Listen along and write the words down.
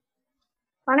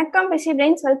Vanakkam, busy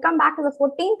brains. Welcome back to the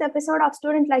 14th episode of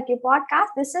Student Like You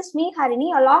podcast. This is me, Harini,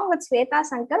 along with Swetha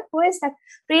Sankar, who is a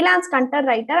freelance content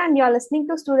writer, and you are listening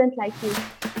to Student Like You.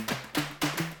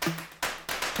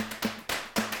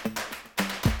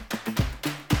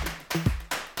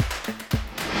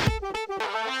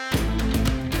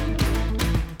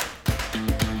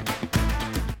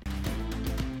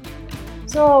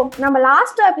 So நம்ம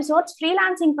last episodes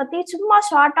freelancing பற்றி சும்மா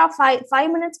ஷார்ட்டாக five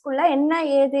மினிட்ஸ்க்குள்ள என்ன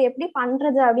ஏது எப்படி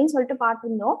பண்ணுறது அப்படின்னு சொல்லிட்டு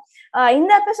பார்த்துருந்தோம்.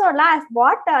 இந்த எபிசோட்ல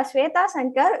வாட் ஸ்வேதா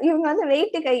சங்கர் இவங்க வந்து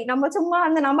வெயிட்டு கை நம்ம சும்மா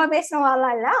வந்து நம்ம பேசுன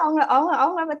மாதிரிலாம் இல்லை.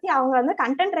 அவங்கள பற்றி அவங்க வந்து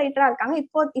கண்டென்ட் ரைட்டராக இருக்காங்க.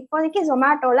 இப்போதைக்கு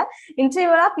ஜொமேட்டோவில்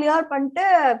இன்டர்வியூலாம் கிளியர் பண்ணிட்டு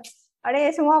அப்படியே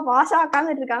சும்மா பாஸா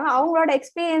உட்காந்துட்டு இருக்காங்க. அவங்களோட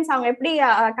எக்ஸ்பீரியன்ஸ், அவங்க எப்படி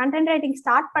கண்டென்ட் ரைட்டிங்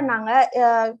ஸ்டார்ட் பண்ணாங்க,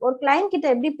 ஒரு கிளைண்ட் கிட்ட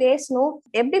எப்படி பேசணும்,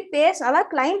 அதாவது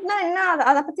கிளைண்ட்னா என்ன,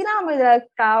 அதை பத்திலாம் நம்ம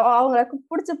அவங்களுக்கு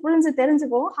பிடிச்சி புரிஞ்சு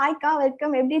தெரிஞ்சுக்குவோம். ஹாய்க்கா,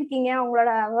 வெல்கம், எப்படி இருக்கீங்க?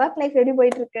 அவங்களோட ஒர்க் லைஃப் எப்படி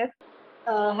போயிட்டு இருக்கு?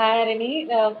 Hi Harini,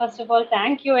 first of all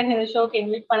thank you இந்த ஷோக்கு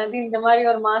இன்வைட் பண்ணது. இந்த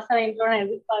மாதிரி ஒரு மாசம் இன்ட்ரோ நான்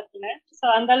எதிர்பார்க்கல. ஸோ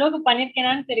அந்த அளவுக்கு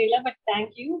பண்ணிருக்கேனான்னு தெரியல, பட்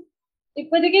தேங்க்யூ.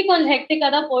 இப்போதைக்கு கொஞ்சம் ஹெக்டிக்கா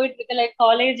தான் போயிட்டு இருக்கு, like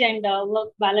college and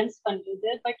work balance பண்றது.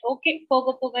 பட் ஓகே,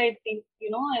 போக போக ஐ think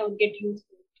I would get used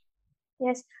to it.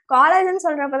 S, காலேஜ்னு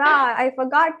சொல்றப்பதான் I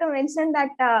forgot to mention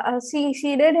that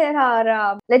she did her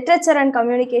literature and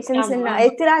communications in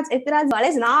Ethiraj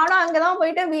college. நானும் அங்கதான்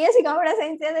போயிட்டு பிஎஸ்சி கம்ப்யூட்டர்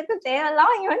சயின்ஸ் எதுக்கும்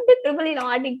தேவையெல்லாம் இங்க வந்துட்டு ட்ரிபிள்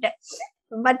மாட்டிக்கிட்டேன்.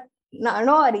 But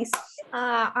no worries.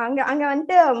 அங்க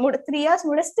வந்துட்டு 3 years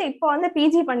முடிச்சுட்டு இப்போ வந்து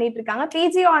பிஜி பண்ணிட்டு இருக்காங்க.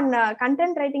 PG on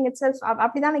content writing it self,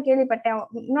 அப்படிதான் நான் கேள்விப்பட்டேன்.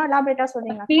 இன்னும் எலாபரேட்டா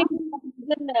சொல்றீங்க?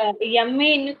 MA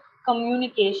in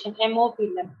communication,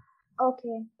 எம்ஓபில.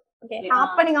 Okay okay,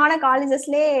 ஹாப்பனிங்கான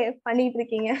காலேஜஸ்லயே பண்ணிட்டு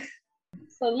இருக்கீங்க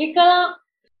சொல்லிக்கலாம்.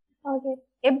 ஓகே,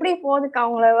 எப்படி போகுதுக்கா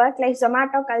உங்களோட ஒர்க் லைஃப்?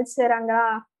 ஜொமேட்டோ கல்ச்சர் அங்க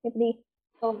எப்படி?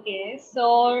 ஓகே, ஸோ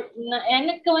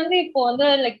எனக்கு வந்து இப்போ வந்து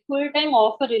லைக் ஃபுல் டைம்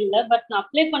ஆஃபர் இல்லை, பட் நான்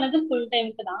அப்ளை பண்ணது ஃபுல்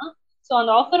டைமுக்கு தான். ஸோ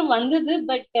அந்த ஆஃபர் வந்தது,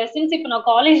 பட் சின்ஸ் இப்போ நான்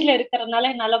காலேஜ்ல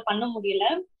இருக்கிறதுனால என்னால பண்ண முடியல.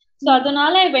 ஸோ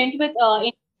அதனால வெண்ட் வித்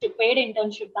பெய்டு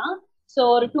இன்டர்ன்ஷிப் தான். ஸோ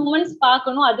ஒரு 2 months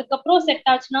பார்க்கணும், அதுக்கப்புறம்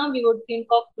செட் ஆச்சுன்னா we would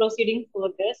think of proceeding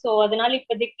further. So அதனால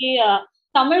இப்போதைக்கு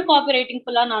தமிழ் காப்பி ரைட்டிங்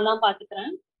ஃபுல்லா நான் தான்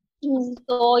பாத்துக்கிறேன்.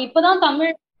 ஸோ இப்போதான்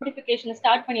தமிழ் நோட்டிபிகேஷன்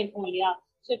ஸ்டார்ட் பண்ணிருக்கோம் இல்லையா?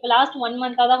 ஸோ இப்போ லாஸ்ட் 1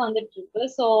 month தான் வந்துட்டு இருக்கு.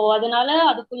 ஸோ அதனால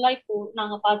அது ஃபுல்லா இப்போ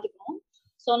நாங்க பாத்துக்கிறோம்.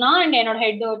 ஸோ நான் அண்ட் என்னோட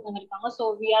ஹெட் ஒருத்தவங்க இருக்காங்க. So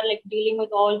we are like dealing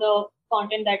with all the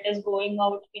content that is going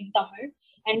out in Tamil.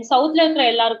 And சவுத்ல இருக்கிற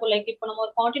எல்லாருக்கும் லைக் இப்போ நம்ம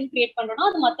ஒரு கான்டென்ட் கிரியேட் பண்றோம்னா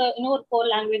அது மற்ற இன்னும் ஒரு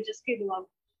 4 languagesக்கு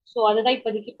இதுவாகும். ஸோ அதுதான்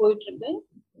இப்போதைக்கு போயிட்டு இருக்கு.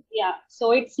 யா, ஸோ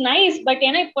இட்ஸ் நைஸ். பட்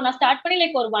ஏன்னா இப்போ நான் ஸ்டார்ட் பண்ணி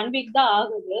லைக் ஒரு 1 week தான்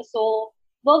ஆகுது. ஸோ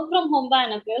ஒர்க் ஃப்ரம் ஹோம் தான்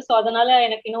எனக்கு. ஸோ அதனால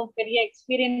எனக்கு இன்னும் பெரிய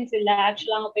எக்ஸ்பீரியன்ஸ் இல்லை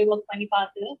ஆக்சுவலா அங்கே போய் ஒர்க் பண்ணி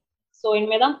பார்த்து. ஸோ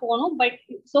இனிமேதான் போகணும். But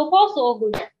so far so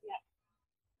good.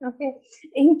 Okay,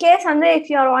 in case வந்து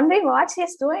if you R ஒன்றிங் what she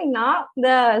is டூயிங்னா,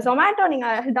 இந்த ஜொமேட்டோ நீங்க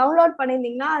டவுன்லோட்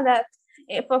பண்ணியிருந்தீங்கன்னா அதை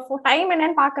இப்போ டைம்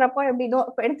என்னன்னு பாக்குறப்போ எப்படி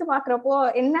எடுத்து பாக்குறப்போ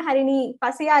என்ன ஹரிணி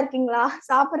பசியா இருக்கீங்களா,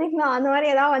 சாப்பிட்றீங்களா, அந்த மாதிரி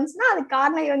ஏதாவது வந்துச்சுன்னா அதுக்கு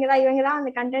காரணம் இவங்கதான்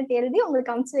அந்த கண்டென்ட் எழுதி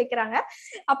உங்களுக்கு அனுப்பிச்சு வைக்கிறாங்க.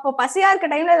 அப்போ பசியா இருக்க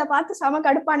டைம்ல இதை பார்த்து செம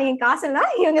கடுப்பா நீங்க காசு இல்லைன்னா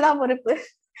இவங்கதான் பொறுப்பு.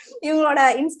 இவங்களோட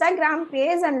Instagram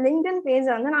page and LinkedIn page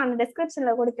வந்து நான்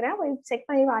டிஸ்கிரிப்ஷன்ல கொடுக்குறேன், போய் செக்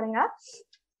பண்ணி பாருங்க.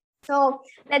 So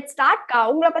let's start.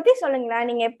 உங்களை பத்தி சொல்லுங்களேன்.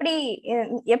 நீங்க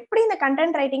எப்படி இந்த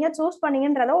கண்டென்ட் ரைட்டிங்கை சூஸ்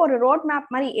பண்ணீங்கன்றத ஒரு ரோட்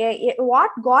மேப் மாதிரி,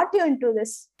 what God you into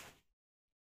this?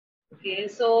 Okay,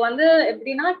 so வந்து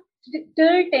எப்படின்னா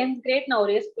till 10th grade நான்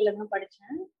ஒரே ஸ்கூல்ல தான்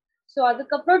படித்தேன். ஸோ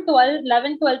அதுக்கப்புறம்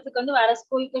 11th 12th வந்து வேற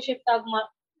ஸ்கூலுக்கு ஷிஃப்ட்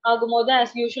ஆகும்போது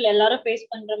ஆஸ் யூஷுவல் எல்லாரும் ஃபேஸ்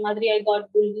பண்ற மாதிரி ஐ காட்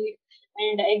புல்லி.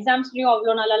 அண்ட் எக்ஸாம்ஸ்லயும்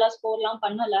அவ்வளோ நல்லா ஸ்கோர்லாம்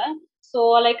பண்ணல. So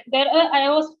like I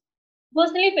was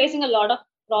personally facing a lot of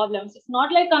problems. It's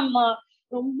not like I'm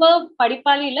ரொம்ப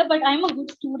படிப்பாளி இல்லை, but I'm a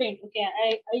good student. Okay,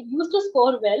 I use to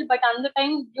score well, but அந்த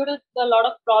time due to lot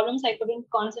of problems I couldn't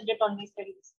concentrate on my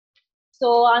studies. So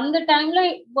அந்த டைம்ல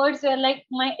words where like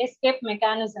my escape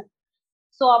mechanism.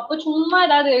 So அப்போ சும்மா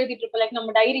ஏதாவது எழுதிட்டு இருப்போம், like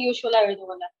நம்ம diary யூஸ்வலா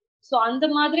எழுதுவோம்ல. ஸோ அந்த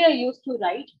மாதிரி ஐ யூஸ் டு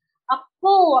ரைட்.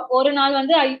 அப்போ ஒரு நாள்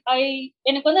வந்து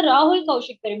எனக்கு வந்து ராகுல்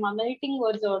கௌஷிக் தெரியுமா, மெல்டிங்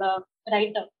வேர்ட்ஸோட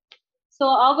ரைட்டர். ஸோ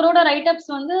அவரோட ரைட்டப்ஸ்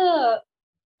வந்து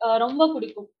ரொம்ப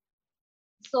பிடிக்கும்.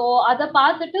 ஸோ அதை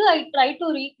பார்த்துட்டு I try to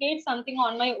recreate something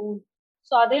on my own.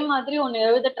 So அதே மாதிரி ஒன்று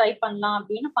எழுத ட்ரை பண்ணலாம்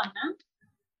அப்படின்னு பண்ணேன்.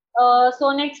 ஸோ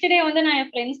நெக்ஸ்ட் டே வந்து நான் என்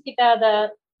ஃப்ரெண்ட்ஸ் கிட்ட அதை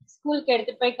ஸ்கூலுக்கு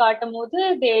எடுத்துட்டு போய் காட்டும் போது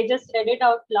they just read it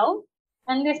out love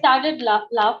and they started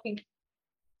லாஃபிங்.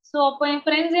 So அப்போ என்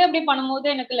ஃப்ரெண்ட்ஸே அப்படி பண்ணும்போது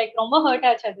எனக்கு லைக் ரொம்ப ஹர்ட்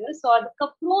ஆச்சு அது. ஸோ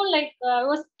அதுக்கப்புறம் லைக்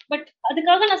பட்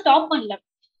அதுக்காக நான் ஸ்டாப் பண்ணல.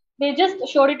 They just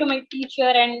ஷோட் it to my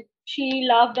teacher and she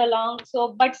லாவ்ட் along. So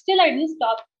but still I tent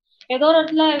stop. ஏதோ ஒரு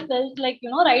இடத்துல I felt like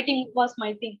writing was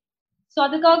my thing. So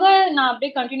அதுக்காக நான்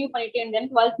அப்படியே கண்டினியூ பண்ணிட்டே இருந்தேன்.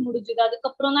 12th முடிஞ்சது,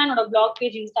 அதுக்கப்புறம் தான் என்னோட பிளாக்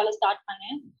பேஜ் இன்ஸ்டால ஸ்டார்ட்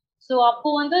பண்ணேன். ஸோ ஸோ அப்போ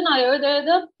வந்து நான்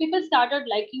எழுத people started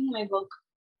liking my work.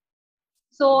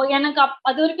 So எனக்கு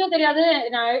அது வரைக்கும் தெரியாது,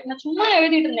 நான் சும்மா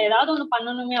எழுதிட்டு இருந்தேன் ஏதாவது ஒன்று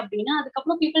பண்ணணுமே அப்படின்னு.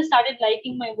 அதுக்கப்புறம் people started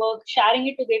liking my work, sharing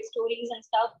it to their stories and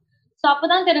stuff. So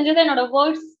அப்பதான் தெரிஞ்சது என்னோட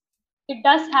words it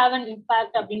does have an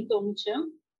impact அப்படின்னு தோணுச்சு.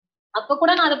 அப்ப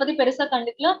கூட நான் அதை பத்தி பெருசா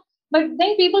கண்டுக்கல. But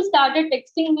then people started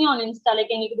texting me on Insta,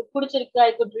 like எனக்கு இது பிடிச்சிருக்கு,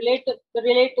 I could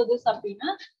relate to this அப்படின்னு.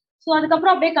 ஸோ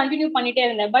அதுக்கப்புறம் அப்படியே கண்டினியூ பண்ணிட்டே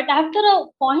இருந்தேன். பட் ஆஃப்டர் அ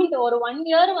பாயிண்ட் ஒரு 1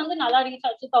 இயர் வந்து நல்லா ரீச்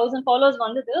ஆச்சு, 1000 ஃபாலோவர்ஸ்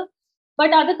வந்தது.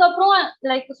 பட் அதுக்கப்புறம்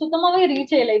லைக் சுத்தமாவே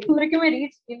ரீச் இல்லை, இப்போ வரைக்குமே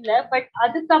ரீச் இல்லை. பட்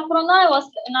அதுக்கப்புறம் தான்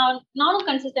நானும்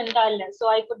கன்சிஸ்டன்டா இல்லை. So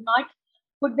I could not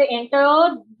put the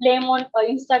entire blame on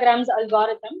Instagrams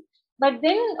algorithm. But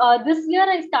then this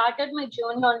year I started my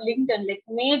journey on LinkedIn. Like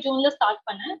மே ஜூன்ல ஸ்டார்ட்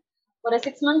பண்ணேன். ஒரு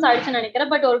 6 months ஆயிடுச்சுன்னு நினைக்கிறேன்.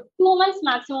 பட் ஒரு 2 months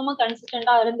மேக்ஸிமமா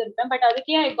கன்சிஸ்டன்டா இருந்திருப்பேன். பட்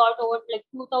அதுக்கே I got over like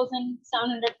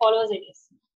 2700 followers it is.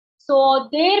 So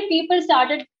there people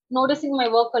started noticing my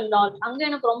work a lot. அங்க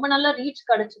எனக்கு ரொம்ப நல்ல ரீச்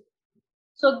கிடைச்சது.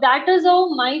 So that is how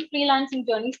my freelancing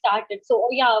journey started. So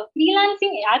yeah,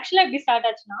 freelancing actually எப்படி start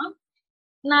ஆச்சுன்னா,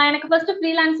 நான் எனக்கு ஃபர்ஸ்ட்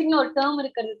ஃப்ரீலான்சிங்னு ஒரு டேர்ம்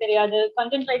இருக்கிறது தெரியாது,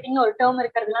 கண்டென்ட் ரைட்டிங்னு ஒரு டேர்ம்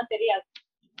இருக்கிறதுலாம் தெரியாது.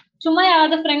 சும்மா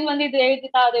யாராவது ஃப்ரெண்ட் வந்து இது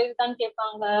எழுதிட்டா அது எழுதிட்டான்னு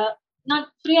கேட்பாங்க, நான்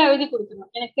ஃப்ரீயா எழுதி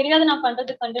கொடுத்துருவேன். எனக்கு தெரியாது நான்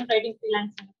பண்றது கண்டென்ட் ரைட்டிங்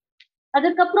ஃப்ரீலான்சிங்.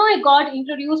 அதுக்கப்புறம் I got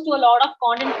introduced to a lot of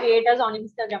content creators on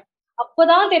Instagram.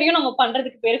 அப்போதான் தெரியும் நம்ம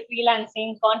பண்றதுக்கு பேர்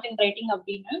ஃப்ரீலான்சிங் கான்டென்ட் ரைட்டிங்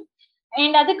அப்படின்னு.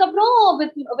 And அதுக்கப்புறம்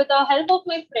with the help of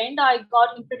my friend I got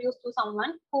introduced to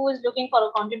someone who is looking for a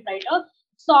content writer.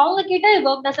 So அவங்க கிட்ட I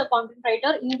worked as a content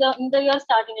writer இந்த இயர்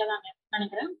ஸ்டார்டிங்ல தான்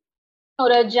நினைக்கிறேன்.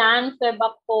 ஒரு ஜான் ஃபெப்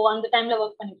அப்போ அந்த டைம்ல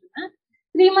ஒர்க் பண்ணிட்டு இருந்தேன்.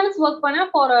 3 months ஒர்க் பண்ணேன்.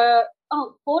 ஃபார்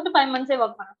 4 to 5 months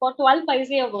ஒர்க் பண்ணேன். For 12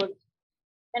 paise a word.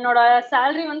 என்னோட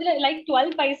சேலரி வந்து லைக்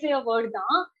 12 paise a word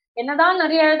தான். என்னதான்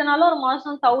நிறைய எழுதினாலும் ஒரு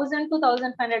மாசம் 1000 to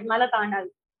 1500 மேல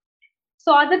தாண்டாது.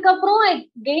 ஸோ அதுக்கப்புறம் I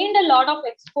gained a lot of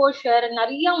exposure.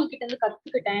 நிறைய அவங்க கிட்ட இருந்து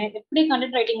கத்துக்கிட்டேன், எப்படி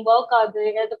கண்டென்ட் ரைட்டிங் ஒர்க் ஆகுது,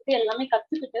 அதை பத்தி எல்லாமே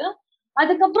கத்துக்கிட்டு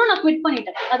அதுக்கப்புறம் நான் குவிட்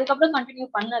பண்ணிட்டேன். அதுக்கப்புறம் கண்டினியூ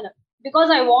பண்ணல.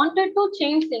 Because I wanted to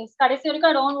change things. கடைசி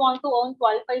வரைக்கும் I don't want to earn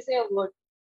 12 paise a word.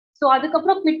 So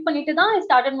அதுக்கப்புறம் குவிட் பண்ணிட்டு தான் I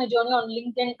started my journey on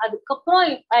LinkedIn. அதுக்கப்புறம்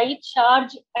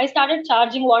I started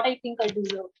charging what I think I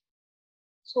deserve.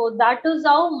 So that is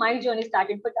how my journey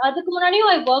started. But அதுக்கு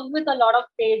முன்னாடியும் I worked with a lot of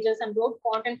pages and wrote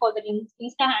content for the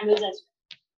Insta handles as well.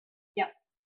 Yeah.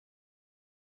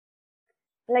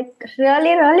 Like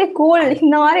really cool.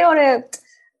 இந்த மாதிரி ஒரு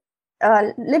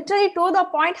literally to the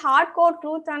point hard core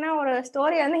ட்ரூத்தான ஒரு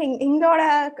story வந்து எங்களோட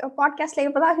பாட்காஸ்ட்ல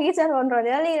இப்போதான் ஃபீச்சர் பண்றோம்.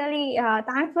 ரியலி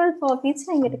தேங்க்ஃபுல் ஃபார்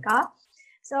ஃபீச்சரிங் இருக்கா.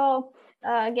 So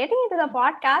getting into the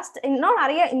podcast, இன்னும்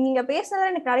நிறைய நீங்க பேசுறதுல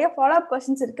எனக்கு நிறைய ஃபாலோ அப்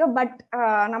கொஸ்டின்ஸ் இருக்கு. பட்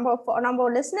நம்ம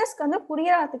லிசனர்ஸ்க்கு வந்து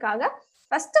புரியறதுக்காக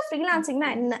ஃபர்ஸ்ட் ஃப்ரீலான்சிங்னா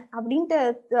என்ன அப்படின்ட்டு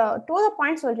டு த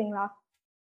பாயிண்ட் சொல்றீங்களா?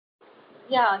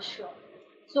 Yeah, sure.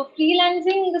 So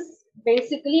freelancing is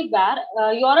basically where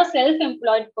you are a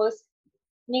self-employed person.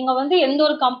 நீங்க வந்து எந்த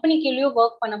ஒரு கம்பெனி கீழயும்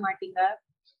ஒர்க் பண்ண மாட்டீங்க.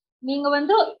 நீங்க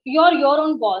வந்து யூஆர் யோர்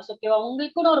ஓன் பாஸ். ஓகேவா?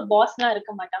 உங்களுக்கு கூட ஒரு பாஸ்லாம்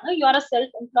இருக்க மாட்டாங்க. You are a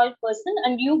self employed person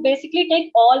and you basically take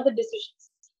all the decisions.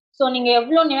 So நீங்க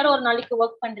எவ்வளவு நேரம் ஒரு நாளைக்கு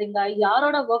ஒர்க் பண்றீங்க,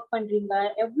 யாரோட ஒர்க் பண்றீங்க,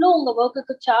 எவ்வளவு உங்க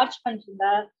ஒர்க்குக்கு சார்ஜ் பண்றீங்க,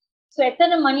 ஸோ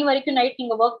எத்தனை மணி வரைக்கும் நைட்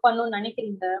நீங்க ஒர்க் பண்ணணும்னு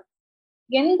நினைக்கிறீங்க,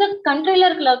 எந்த கண்ட்ரில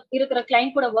இருக்கிற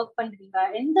கிளைண்ட் கூட ஒர்க் பண்றீங்க,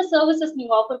 எந்த சர்வீசஸ்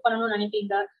நீங்க ஆஃபர் பண்ணணும்னு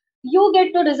நினைக்கிறீங்க, you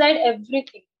get to decide every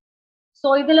thing. So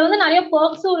இதுல வந்து நிறைய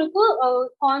பர்க்ஸும் இருக்கு,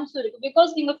 கான்ஸும் இருக்கு.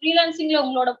 பிகாஸ் நீங்க ஃப்ரீலான்சிங்ல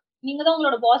நீங்க தான்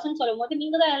உங்களோட பாஸ்ன்னு சொல்லும் போது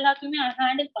நீங்க தான் எல்லாத்தையுமே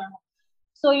ஹேண்டில் பண்ணணும்.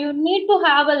 So you need to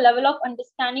have a level of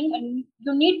understanding and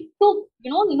you need to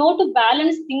know to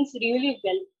balance things really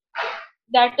well.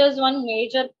 That is one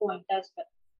major point as well.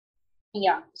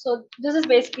 Yeah, so this is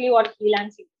basically what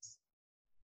freelancing is.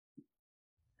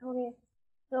 Okay.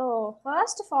 So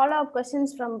first follow up questions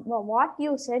from what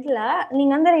you said la,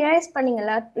 நீங்க வந்து realise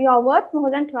பண்ணீங்கல்ல you are worth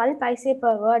more than 12 paise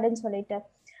per word ன்னு சொல்லிட்டு,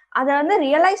 அதை வந்து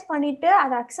realise பண்ணிட்டு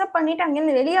அதை accept பண்ணிட்டு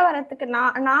அங்கேருந்து வெளியே வரதுக்கு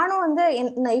நானும் வந்து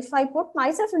if I put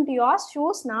myself into your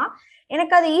ஷூஸ்னா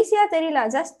எனக்கு அது ஈஸியா தெரியல.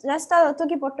 ஜஸ்ட் அதை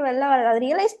தூக்கி போட்டு வெளில வர, அதை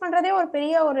ரியலைஸ் பண்றதே ஒரு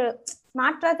பெரிய ஒரு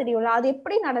மேட்டரா தெரியும்ல. அது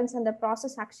எப்படி நடந்துச்சு அந்த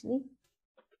process actually?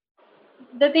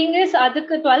 The thing is,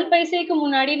 அதுக்கு 12 பைசேக்கு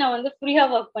முன்னாடி நான் வந்து ஃப்ரீயா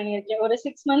ஒர்க் பண்ணியிருக்கேன். ஒரு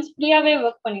 6 months ஃப்ரீயாவே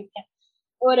ஒர்க் பண்ணிருக்கேன்.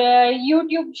 ஒரு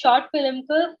யூடியூப் ஷார்ட்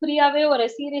ஃபிலிம்க்கு ஃப்ரீயாவே ஒரு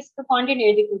சீரீஸ்க்கு கான்டென்ட்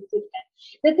எழுதி கொடுத்துருக்கேன்.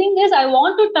 The thing is, I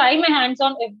want to try my hands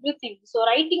on everything. So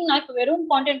writing நான் இப்போ வெறும்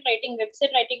கான்டென்ட் ரைட்டிங்,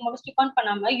 வெப்சைட் ரைட்டிங் மட்டும் ஸ்டிக் ஆன்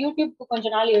பண்ணாம யூடியூப்க்கு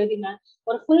கொஞ்ச நாள் எழுதினேன்.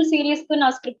 ஒரு ஃபுல் சீரீஸ்க்கு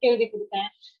நான் ஸ்கிரிப்ட் எழுதி கொடுத்தேன்.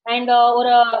 அண்ட்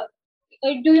ஒரு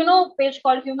do you know page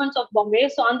called Humans of Bombay?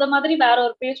 So அந்த மாதிரி வேற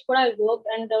ஒரு பேஜ் கூட I worked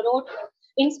and wrote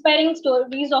inspiring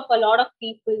stories of a lot of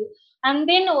people. And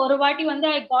then ஒரு வாட்டி வந்து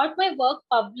I got my work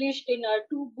published in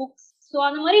 2 books. So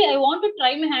அந்த மாதிரி I want to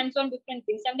try my hands on different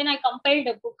things. And then I compiled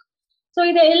a book. So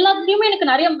இது எல்லாத்துலயுமே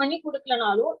எனக்கு நிறைய மணி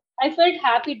கொடுக்கலனாலும் I felt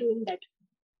happy doing that,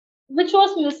 which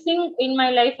was missing in my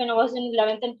life when I was in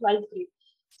 11th and 12th grade.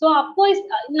 So அப்போ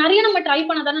நிறைய நம்ம try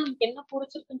பண்ணதானே நமக்கு என்ன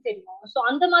பிடிச்சிருக்குன்னு தெரியும். ஸோ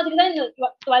அந்த மாதிரி தான் இந்த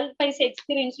 12 பைசா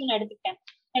எக்ஸ்பீரியன்ஸும் நான் எடுத்துக்கிட்டேன்.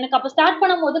 எனக்கு அப்போ ஸ்டார்ட்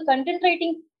பண்ணும்போது கண்டென்ட்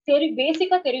ரைட்டிங்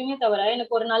பேசிக்கா தெரியுமே தவிர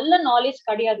எனக்கு ஒரு நல்ல நாலேஜ்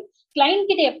கிடையாது. கிளைண்ட்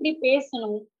கிட்ட எப்படி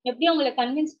பேசணும், எப்படி அவங்களை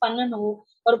கன்வின்ஸ் பண்ணணும்,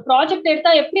 ஒரு ப்ராஜெக்ட்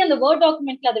எடுத்தா எப்படி அந்த வேர்ட்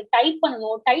டாக்குமெண்ட்ல அதை டைப்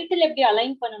பண்ணணும், டைட்டில் எப்படி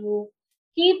அலைன் பண்ணணும்,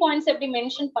 கீ பாயிண்ட்ஸ் எப்படி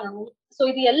மென்ஷன் பண்ணணும். ஸோ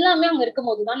இது எல்லாமே அங்க இருக்கும்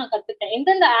போதுதான் நான் கத்துக்கிட்டேன்.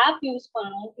 எந்தெந்த ஆப் யூஸ்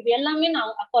பண்ணணும் இது எல்லாமே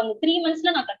நான் அப்போ அந்த 3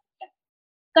 monthsல நான்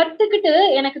கத்துக்கிட்டு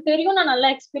எனக்கு தெரியும் நான் நல்லா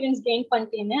எக்ஸ்பீரியன்ஸ் கெயின்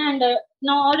பண்ணிட்டேன்னு. அண்ட்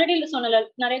நான் ஆல்ரெடி சொன்னல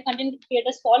நிறைய கண்டென்ட்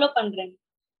கிரியேட்டர்ஸ் ஃபாலோ பண்றேன்.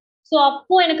 ஸோ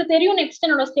அப்போ எனக்கு தெரியும் நெக்ஸ்ட்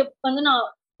என்னோட ஸ்டெப் வந்து நான்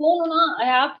போகணும்னா I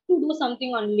have to do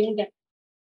something on LinkedIn.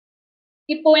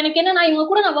 இப்போ எனக்கு என்னன்னா இவங்க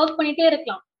கூட நான் ஒர்க் பண்ணிட்டே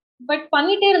இருக்கலாம், பட்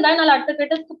பண்ணிட்டே இருந்தா என்னால அடுத்த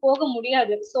கட்டத்துக்கு போக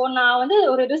முடியாது. ஸோ நான் வந்து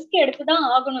ஒரு ரிஸ்க் எடுத்துதான்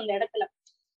ஆகணும் இந்த இடத்துல.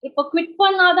 இப்போ குவிட்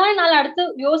பண்ணாதான் என்னால அடுத்து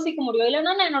யோசிக்க முடியும்,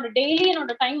 இல்லைன்னா நான் என்னோட டெய்லி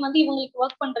என்னோட டைம் வந்து இவங்களுக்கு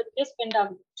ஒர்க் பண்றதுக்கே ஸ்பெண்ட்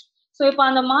ஆகுது. ஸோ இப்போ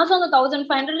அந்த மாசம் அந்த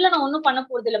 1500 நான் ஒன்றும் பண்ண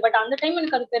போறது இல்லை, பட் அந்த டைம்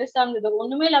எனக்கு அது பெருசா இருந்தது.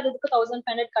 ஒண்ணுமே இல்லாததுக்கு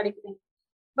 1500 கிடைக்குது.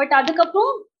 பட்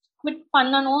அதுக்கப்புறம் குவிட்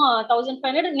பண்ணணும்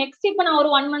 1500. நெக்ஸ்ட் இப்போ நான் ஒரு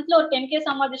 1 monthல ஒரு 10K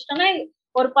சம்பாதிச்சிட்டேன்னா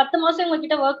ஒரு 10 மாசம் இவங்க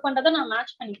கிட்ட ஒர்க் பண்றதை நான்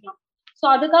மேட்ச் பண்ணிக்கலாம். ஸோ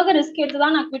அதுக்காக ரிஸ்க்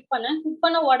எடுத்துதான் நான் குவிட் பண்ணேன். குவிட்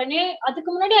பண்ண உடனே அதுக்கு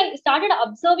முன்னாடி I started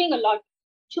observing a lot.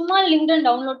 சும்மா லிங்க்டின்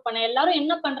டவுன்லோட் பண்ணேன், எல்லாரும்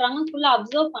என்ன பண்றாங்கன்னு ஃபுல்லா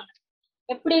அப்சர்வ் பண்ணேன்.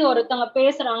 எப்படி ஒருத்தவங்க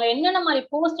பேசுறாங்க, என்னென்ன மாதிரி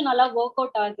போஸ்ட் நல்லா ஒர்க்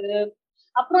அவுட் ஆகுது.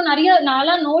 அப்புறம் நிறைய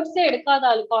நல்லா நோட்ஸே எடுக்காத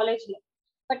ஆளு காலேஜ்ல,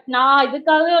 பட் நான்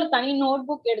இதுக்காகவே ஒரு தனி நோட்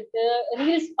புக் எடுத்து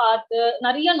ரீல்ஸ் பார்த்து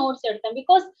நிறைய நோட்ஸ் எடுத்தேன்.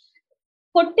 பிகாஸ்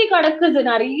கொட்டி கிடக்குது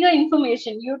நிறைய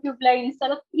இன்ஃபர்மேஷன் யூடியூப்ல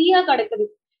இன்ஸ்டால ஃப்ரீயா கிடக்குது.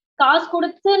 காசு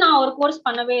கொடுத்து நான் ஒரு கோர்ஸ்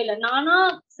பண்ணவே இல்லை, நானா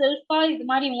செல்ஃபா இது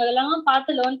மாதிரி இவங்க இதெல்லாம்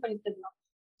பார்த்து லேர்ன் பண்ணிட்டு இருந்தேன்.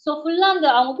 ஸோ ஃபுல்லா அந்த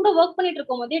அவங்க கூட ஒர்க் பண்ணிட்டு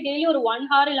இருக்கும் போதே டெய்லி ஒரு 1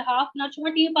 hour இல்ல ½ hour சும்மா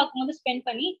டிவி பார்க்கும்போது ஸ்பெண்ட்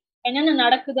பண்ணி என்னென்ன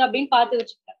நடக்குது அப்படின்னு பார்த்து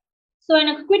வச்சுக்கிட்டேன். ஸோ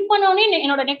எனக்கு குவிட் பண்ணோடனே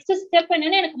என்னோட நெக்ஸ்ட் ஸ்டெப்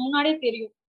என்னன்னு எனக்கு முன்னாடியே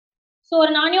தெரியும். ஸோ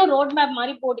நானே ஒரு ரோட் மேப்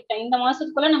மாதிரி போட்டுட்டேன், இந்த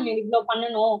மாசத்துக்குள்ள நம்ம இவ்வளவு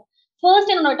பண்ணணும்.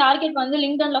 ஃபர்ஸ்ட் என்னோட டார்கெட் வந்து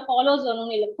லிங்க்டின்ல ஃபாலோஸ்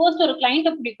வரணும்னு இல்லை, ஃபர்ஸ்ட் ஒரு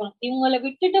கிளைண்ட்டை பிடிக்கணும், இவங்களை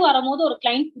விட்டுட்டு வரும்போது ஒரு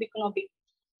கிளைண்ட் பிடிக்கணும் அப்படின்னு.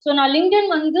 ஸோ நான் லிங்க்டின்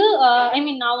வந்து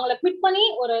நான் அவங்களை குவிட் பண்ணி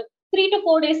ஒரு 3 to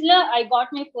 4 daysல I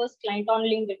got my first client on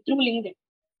LinkedIn through LinkedIn.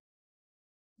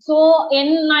 So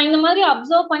நான் இந்த மாதிரி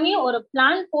அப்சர்வ் பண்ணி ஒரு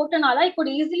பிளான் போட்டனால I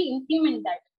could easily implement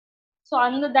that. So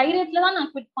அந்த தைரியத்துல தான்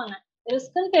நான் குவிட் பண்ணேன்.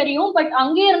 ரிஸ்க்னு தெரியும், பட்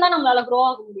அங்கேயே இருந்தா நம்மளால க்ரோ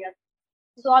ஆக முடியாது.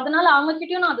 ஸோ அதனால அவங்க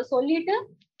கிட்டயும் நான் அதை சொல்லிட்டு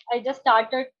I just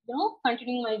started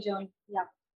continue my journey. Yeah,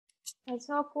 That's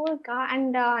so cool, Ka.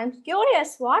 And I'm curious,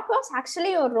 what was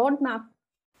actually your road map?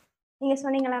 நீங்க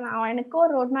சொன்னீங்களா நான் எனக்கு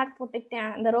ஒரு ரோட் மேப் போட்டுக்கிட்டேன்,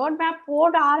 அந்த ரோட் மேப்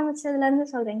போட ஆரம்பிச்சதுல இருந்து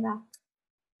சொல்றீங்களா?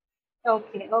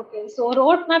 Okay okay. ஸோ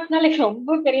ரோட் மேப்னால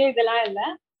ரொம்ப பெரிய இதெல்லாம் இல்லை.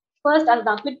 ஃபர்ஸ்ட்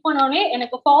அதுதான் கிளிக் பண்ணோடனே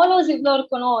எனக்கு ஃபாலோவர்ஸ் இவ்வளோ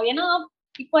இருக்கணும். ஏன்னா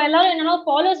இப்போ எல்லாரும் என்னன்னா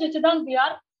ஃபாலோவர்ஸ் வச்சுதான் we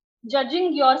are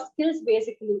judging your skills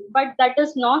basically, but that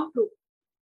is not true.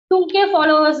 2K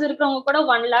followers இருக்கிறவங்க கூட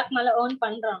 1 lakh மேல ஏர்ன்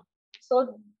பண்றாங்க. ஸோ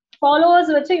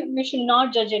ஃபாலோவர்ஸ் வச்சு we should not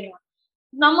judge anyone.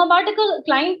 நம்ம பாட்டுக்கு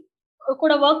கிளைண்ட்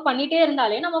கூட ஒர்க் பண்ணிட்டே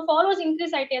இருந்தாலே நம்ம ஃபாலோவர்ஸ்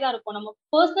இன்க்ரீஸ் ஆயிட்டே தான் இருக்கும். நம்ம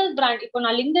பர்சனல் பிராண்ட் இப்போ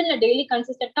நான் லிங்க்டின்ல டெய்லி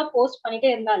கன்சிஸ்டன்டா போஸ்ட் பண்ணிட்டே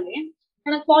இருந்தாலே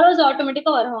எனக்கு ஃபாலோவர்ஸ்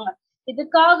ஆட்டோமேட்டிக்கா வருவாங்க.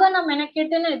 இதுக்காக நம்ம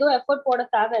எனக்கேட்டுன்னு ஏதோ எஃபர்ட் போட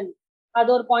தேவையில்லை. அது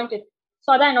ஒரு பாயிண்ட் இருக்கு. ஸோ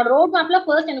அதான் என்னோட ரோட் மேப்ல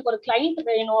ஃபர்ஸ்ட் எனக்கு ஒரு கிளைண்ட்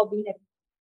வேணும் அப்படின்னு.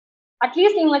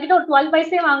 அட்லீஸ்ட் இவங்க கிட்ட ஒரு 12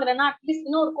 பைசே வாங்குறேன்னா அட்லீஸ்ட்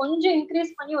இன்னும் ஒரு கொஞ்சம்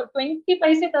இன்க்ரீஸ் பண்ணி ஒரு 20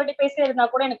 பைசே 30 பைசே இருந்தா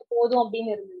கூட எனக்கு போதும்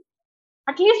அப்படின்னு இருந்தது.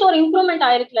 அட்லீஸ்ட் ஒரு இம்ப்ரூவ்மெண்ட்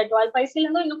ஆயிருக்குல்ல, 12 பைசேல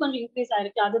இருந்தும் இன்னும் கொஞ்சம் இன்க்ரீஸ்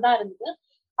ஆயிருக்கு, அதுதான் இருந்தது.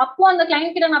 அப்போ அந்த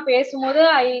கிளைண்ட் கிட்ட நான் பேசும்போது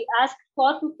I ask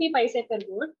for 50 paise per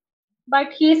word,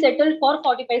 but he settle for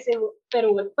 40 paise per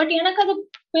word. But எனக்கு அது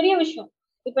பெரிய விஷயம்.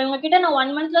 இப்போ இவங்க கிட்ட நான்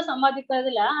 1 monthல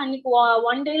சம்பாதிக்கிறதுல அன்னைக்கு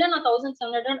 1 dayல நான்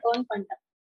 1700 ஏர்ன் பண்ணிட்டேன்.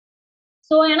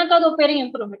 ஸோ எனக்கு அது ஒரு பெரிய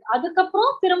இம்ப்ரூவ்மெண்ட்.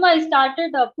 அதுக்கப்புறம் திரும்ப I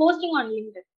started posting on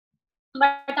LinkedIn.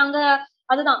 But அங்க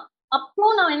அதுதான் அப்போ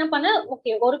நான் என்ன பண்ணேன்,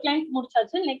 ஓகே ஒரு கிளைண்ட்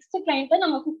முடிச்சாச்சு, நெக்ஸ்ட் கிளைண்ட்டை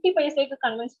நம்ம 50 பைசேக்கு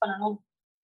கன்வின்ஸ் பண்ணணும்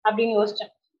அப்படின்னு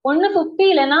யோசிச்சேன். 150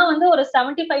 இல்லைன்னா வந்து ஒரு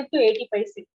 75 to 80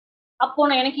 பைசே. அப்போ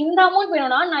நான் எனக்கு இந்த அமௌண்ட்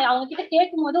வேணும்னா நான் அவங்க கிட்ட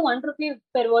கேட்கும் போது 1 rupee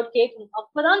பெர் வேர்ட் கேட்கணும்.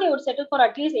 அப்பதான் ஒரு settle for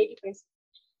at least 80 paise.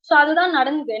 So அதுதான்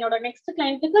நடந்தது. என்னோட next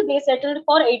கிளைண்ட்டுக்கு they settle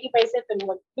for 80 paise per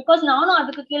word. Because நானும்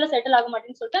அதுக்கு கீழே செட்டில் ஆக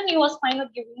மாட்டேன்னு சொல்லிட்டு he was fine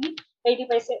with giving me 80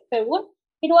 paise per word.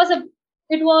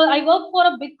 I work for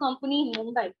a big company in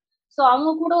Mumbai. So அவங்க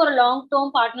கூட ஒரு லாங்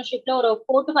டேர்ம் பார்ட்னர்ஷிப்ல ஒரு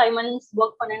 4 to 5 months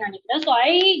ஒர்க் பண்ணேன்னு நினைக்கிறேன். So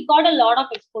I got a lot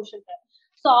of exposure.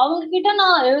 So அவங்க கிட்ட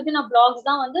நான் எழுதின பிளாக்ஸ்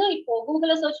தான் வந்து இப்போ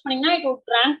கூகுள்ல சர்ச் பண்ணீங்கன்னா it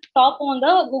would rank top on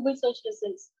the Google search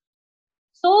results.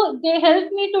 So they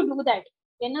help me to do that.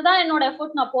 என்னதான் என்னோட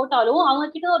எஃபோர்ட் நான் போட்டாலும் அவங்க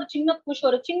கிட்ட ஒரு சின்ன புஷ்,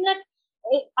 ஒரு சின்ன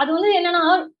அது வந்து என்னன்னா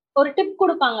ஒரு டிப்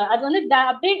கொடுப்பாங்க. அது வந்து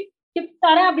அப்படியே டிப்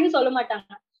தரேன் அப்படின்னு சொல்ல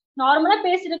மாட்டாங்க. நார்மலா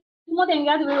பேசிட்டு போது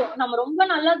எங்கயாவது விழும், நம்ம ரொம்ப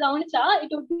நல்லா கவனிச்சா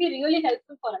it would be really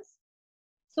helpful for us.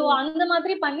 So அந்த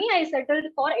மாதிரி பண்ணி I settled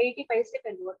for 85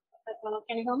 per hour.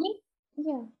 Can you hear me?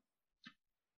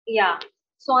 Yeah.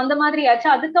 So அந்த மாதிரி ஆச்சு.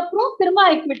 அதுக்கப்புறம் திரும்ப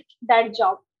I quit that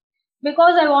job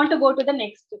because I want to go to the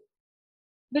next.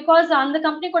 Because அந்த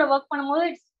company கூட ஒர்க் பண்ணும்போது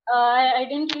I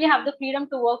didn't really have the freedom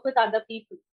to work with other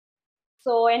people.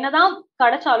 So என்னதான்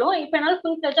கிடைச்சாலும் இப்ப என்னால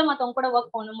ஃபுல் ஃபிளெட்ஜா மத்தவங்க கூட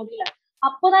ஒர்க் பண்ண முடியல.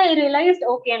 அப்போதான் ஐ ரியலைஸ்ட்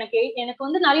ஓகே எனக்கு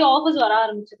வந்து நிறைய ஆஃபர்ஸ் வர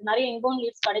ஆரம்பிச்சது, நிறைய இன்பவுண்ட்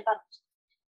லீட்ஸ் கிடைக்க ஆரம்பிச்சு.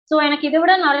 ஸோ எனக்கு இதை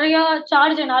விட நிறைய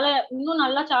சார்ஜ் என்னால இன்னும்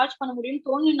நல்லா சார்ஜ் பண்ண முடியும்னு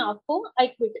தோணுனா அப்போ I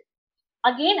quit.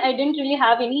 Again I tent really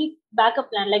have any backup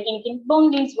plan. Like எனக்கு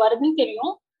இன்பவுண்ட் லீட்ஸ் வருதுன்னு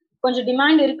தெரியும், கொஞ்சம்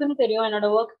டிமாண்ட் இருக்குன்னு தெரியும் என்னோட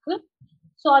ஒர்க்குக்கு.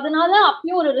 ஸோ அதனால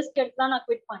அப்பயும் ஒரு ரிஸ்க் எடுத்து தான் நான்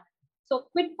குவிட் பண்ணேன். ஸோ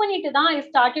குவிட் பண்ணிட்டு தான் I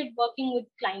started working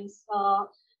with clients.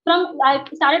 I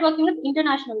started working with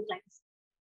international clients.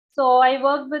 So I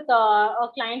worked with a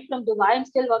client from Dubai. I'm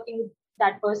still working with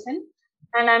that person,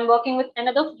 and I'm working with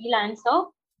another freelancer.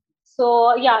 So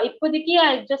yeah, ipodiki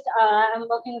I'm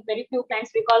working with very few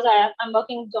clients because I'm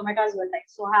working with Zomato as well, right?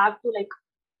 So I have to like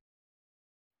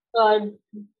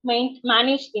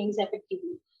manage things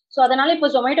effectively. So adanal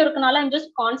ipo Zomato irukanaala I'm just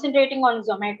concentrating on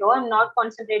Zomato. I'm not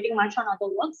concentrating much on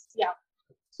other works. Yeah.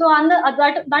 So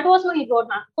that was my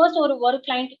roadmap. First ஒரு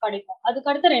client கிடைக்கும், அதுக்கு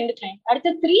அடுத்து 2 client, அடுத்து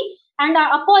 3, and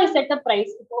அப்போ I set a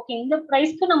price. Okay, இந்த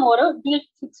பிரைஸ்க்கு நம்ம ஒரு டீல்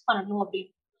ஃபிக்ஸ் பண்ணணும்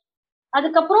அப்படின்னு.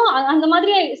 அதுக்கப்புறம் அந்த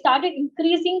மாதிரி I started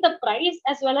increasing the price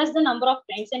as well as the number of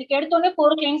clients. எனக்கு எடுத்தோடனே 4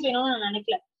 clients வேணும்னு நான்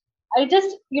நினைக்கல. I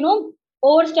just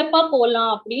over step up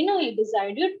போலாம் அப்படின்னு I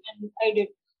decided and I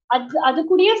did. அது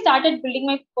கூடயே started building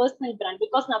my personal brand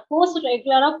because நான் போஸ்ட்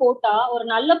ரெகுலரா போட்டா, ஒரு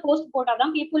நல்ல போஸ்ட்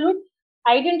போட்டாதான் people would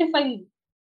identify me.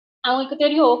 அவங்களுக்கு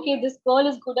தெரியும் okay this girl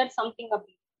is good at something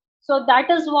அப்படி. So that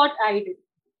is what I did.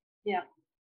 Yeah.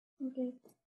 Okay.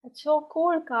 So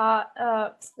cool கா.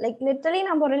 Like literally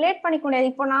நம்ம ரிலேட் பண்ணிக்க முடியாது.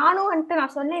 இப்போ நானும் வந்துட்டு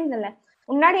நான் சொன்னேன்ல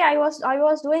முன்னாடி I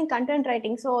was doing content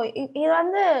writing. So இது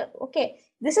வந்து ஓகே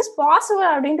this is possible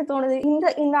அப்படின்ட்டு தோணுது.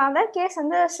 இந்த அதர் கேஸ்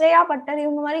வந்து ஸ்ரேயா பட்டர்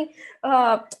இவங்க மாதிரி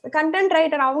கண்டென்ட்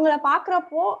ரைட்டர் அவங்கள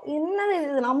பாக்குறப்போ என்னது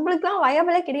இது நம்மளுக்குலாம்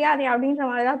வயபிளே கிடையாது அப்படின்ற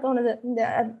மாதிரி தான் தோணுது. இந்த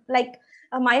லைக்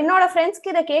என்னோட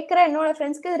ஃப்ரெண்ட்ஸ்க்கு இதை கேட்குற என்னோட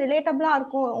ஃப்ரெண்ட்ஸ்க்கு இது ரிலேட்டபிளா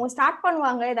இருக்கும், அவங்க ஸ்டார்ட்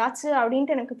பண்ணுவாங்க ஏதாச்சும்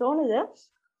அப்படின்ட்டு எனக்கு தோணுது.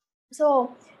 ஸோ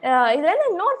இதுல இருந்து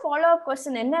இன்னொரு ஃபாலோ அப்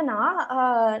கொஸ்டின் என்னன்னா,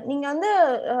 நீங்க வந்து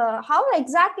ஹவு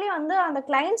எக்ஸாக்ட்லி வந்து அந்த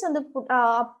கிளைண்ட்ஸ் வந்து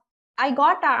ஐ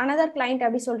காட் அனதர் கிளைண்ட்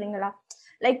அப்படி சொல்றீங்களா?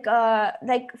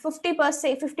 லைக்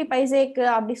 50 பைசேக்கு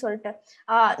அப்படி சொல்லிட்டு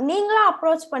நீங்களா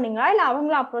அப்ரோச் பண்ணீங்களா இல்ல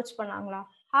அவங்களா அப்ரோச் பண்ணாங்களா?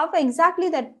 How exactly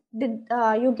that did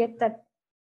you get that?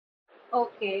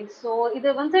 Okay, so இது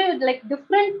வந்து லைக்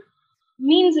டிஃப்ரெண்ட்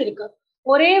மீன்ஸ் இருக்கு.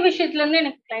 ஒரே விஷயத்துல இருந்து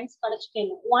எனக்கு கிளைண்ட்ஸ் கிடைச்சிட்டே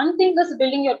இல்லை. One thing is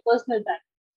building your personal brand.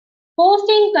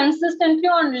 Posting consistently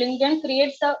on LinkedIn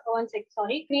creates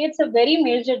a very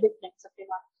major difference.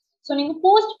 ஓகேவா? ஸோ நீங்க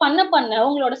போஸ்ட் பண்ண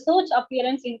உங்களோட சர்ச்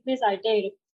அப்பியரன்ஸ் இன்க்ரீஸ் ஆகிட்டே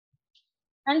இருக்கும்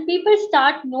and people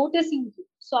start noticing you.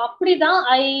 So அப்படிதான்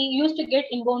I used to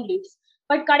get inbound leads.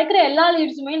 But கிடைக்கிற எல்லா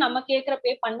லீட்ஸுமே நம்ம கேட்கிற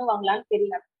பே பண்ணுவாங்களான்னு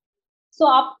தெரியல. So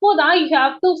அப்போதான் you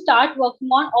have to start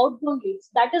working on outbound leads.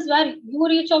 That is where you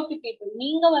reach out to people.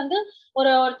 நீங்க வந்து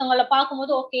ஒருத்தவங்களை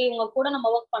பார்க்கும்போது ஓகே இவங்க கூட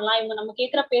நம்ம ஒர்க் பண்ணலாம், இவங்க நம்ம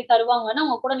கேட்கிற பே தருவாங்கன்னா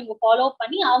அவங்க கூட நீங்க ஃபாலோ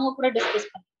பண்ணி அவங்க கூட டிஸ்கஸ்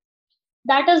பண்ணி.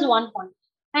 That is one point.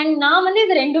 And நான் வந்து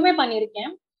இது ரெண்டுமே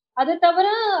பண்ணியிருக்கேன். அது தவிர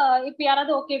இப்ப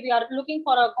யாராவது okay we are looking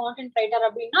for a content writer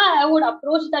அப்படின்னா I would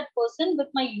approach that person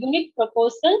with my unique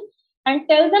proposal and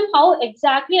tell them how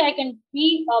exactly I can be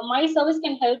my service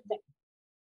can help them.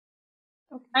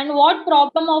 Okay. And what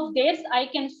problem of theirs I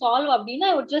can solve அப்படின்னா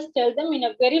I would just tell them in a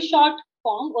very short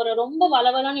form. ஒரு ரொம்ப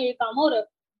வளவலன்னு இருக்காம ஒரு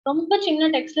ரொம்ப சின்ன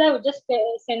டெக்ஸ்ட்ல I would just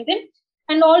send them.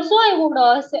 And also I would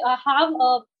have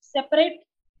a separate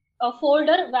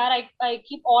folder where I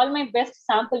keep all my best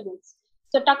sample works.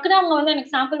 So டக்குனு அவங்க வந்து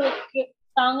எனக்கு சாம்பிள்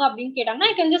தாங்க அப்படின்னு கேட்டாங்கன்னா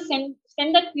I can just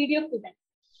send that PDF to them.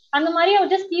 அந்த மாதிரி I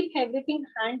would just keep everything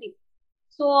handy.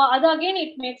 So அது again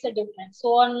it makes a difference. So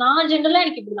நான் ஜென்ரலா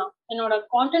எனக்கு இப்படிதான் என்னோட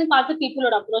கான்டென்ட் பார்த்து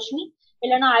பீப்புளோட அப்ரோச் மீ,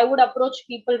 இல்லைன்னா I would approach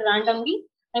people randomly.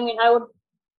 I would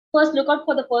first look out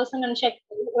for the person and check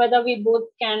whether we both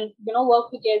can work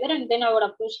together, and then I would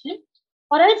approach him,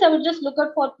 or else I would just look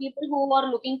out for people who are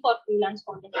looking for freelance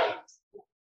content.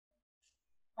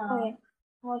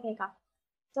 Okay ka.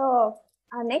 So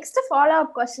next follow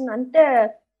up question ante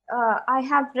I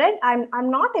have read, I'm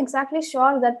not exactly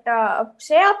sure that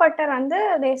Shreya Patter and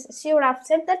she would have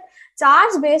said that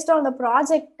charge based on the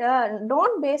project,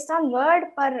 don't based on word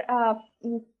per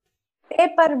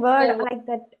paper word, yeah, like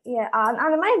that. Yeah,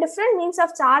 அந்த மாதிரி different means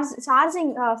of charging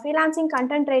freelancing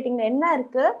content writing என்ன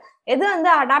இருக்கு, எது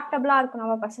வந்து அடாப்டபிளா இருக்கும்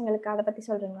நம்ம பசங்களுக்கு, அதை பத்தி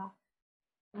சொல்றீங்களா?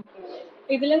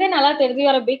 இதுல இருந்தே நல்லா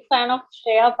தெரிஞ்சு ஒரு big fan of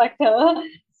Shreya Bhattar.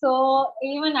 So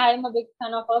even I am a big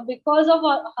fan of her because of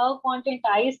her content.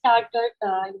 I started,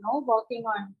 working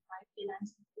on my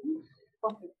freelancing thing.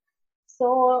 Okay. So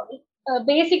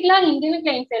basically, Indian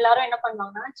clients எல்லாரும் என்ன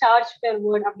பண்ணுவாங்கன்னா charge per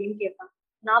word அப்படின்னு கேட்பாங்க.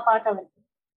 நான் பார்த்த வரைக்கும்.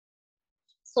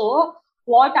 So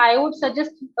what I would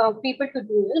suggest people to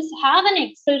do is have an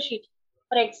Excel sheet.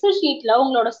 ஒரு Excel sheetல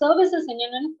உங்களோட services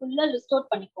என்னென்னு ஃபுல்லா லிஸ்ட்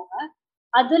அவுட் பண்ணிக்கோங்க.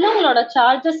 அதுல உங்களோட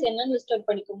சார்ஜஸ் என்னன்னு லிஸ்ட் அவுட்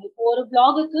பண்ணிக்கோங்க. இப்போ ஒரு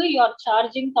பிளாகுக்கு யூ ஆர்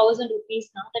சார்ஜிங் 1000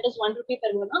 rupeesனா, that is 1 rupee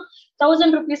per word,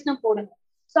 1000 rupeesனு போடுங்க.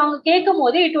 ஸோ அவங்க கேட்கும்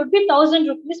போது it would be 1000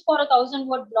 rupees for a 1000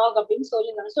 word blog அப்படின்னு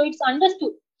சொல்லுங்க. So it's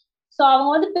understood. ஸோ அவங்க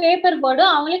வந்து பேப்பர் வேர்டு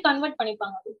அவங்களே கன்வெர்ட்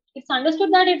பண்ணிப்பாங்க. It's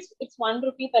understood that it's 1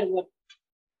 rupee per word.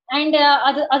 And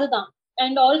அதுதான்.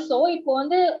 அண்ட் ஆல்சோ இப்போ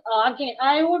வந்து again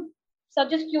I would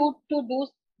suggest you to do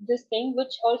this thing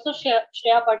which also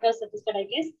Shreya Bhattar suggested I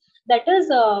guess. That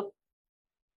is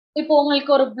இப்போ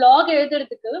உங்களுக்கு ஒரு பிளாக்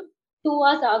எழுதுறதுக்கு 2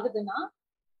 hours ஆகுதுன்னா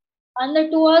அந்த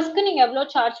 2 hoursக்கு நீங்க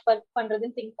எவ்வளவு சார்ஜ்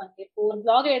பண்றதுன்னு திங்க் பண்ணுங்க. இப்போ ஒரு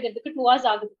பிளாக் எழுதுறதுக்கு 2 hours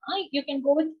ஆகுதுன்னா யூ கேன்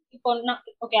கோ வித், இப்போ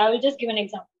okay I will just give an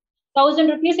example. 1000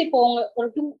 rupees இப்போ உங்க ஒரு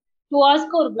 2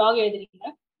 hoursக்கு ஒரு பிளாக் எழுதுறீங்க,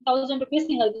 1000 rupees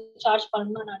நீங்க சார்ஜ்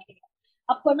பண்ணணும்னு நினைக்கிறீங்க.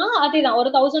 அப்போனா அதேதான், ஒரு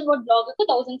 1000 word பிளாகுக்கு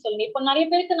 1000 சொல்லுங்க. இப்போ நிறைய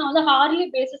பேருக்கு நான் வந்து ஹார்லி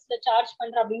பேசிஸ்ல சார்ஜ்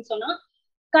பண்றேன் அப்படின்னு சொன்னா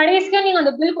கடைசியா நீங்க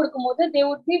அந்த பில் கொடுக்கும் போது they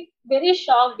would be very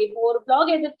shocked. இப்போ ஒரு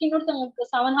பிளாக் எதிர்த்து இன்னொருத்தவங்களுக்கு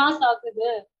 7 hours ஆகுது,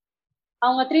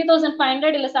 அவங்க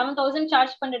 3500 இல்ல 7000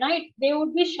 சார்ஜ் பண்ணினா தே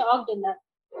வுட் பி ஷாக்ட் இல்ல.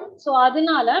 ஸோ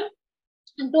அதனால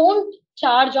don't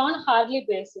charge on hourly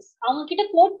basis. அவங்க கிட்ட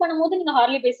கோட் பண்ணும்போது நீங்க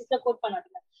ஹார்லி பேசிஸ்ல கோட்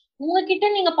பண்ணாதீங்க. உங்ககிட்ட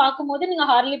நீங்க பார்க்கும்போது நீங்க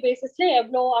ஹார்லி பேசிஸ்ல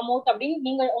எவ்வளோ அமௌண்ட் அப்படின்னு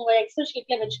நீங்க உங்க எக்ஸல்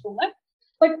ஷீட்ல வச்சுக்கோங்க.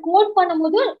 பட் கோட்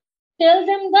பண்ணும்போது tell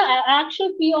them the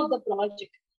actual fee of the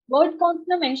project. Word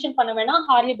கவுண்ட்ல மென்ஷன் பண்ண வேணாம்,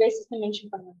 ஹார்லி பேசிஸ்ல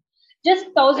மென்ஷன் பண்ணுங்க. Just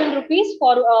 1000 rupees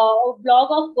for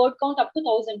blog of word count up to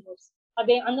 1000 words.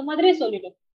 அதே அந்த மாதிரி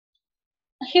சொல்லிடும்.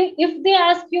 If they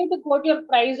ask you to quote your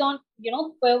price on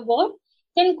per word,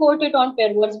 then quote it on per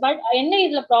words. But என்ன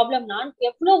இதுல ப்ராப்ளம்னா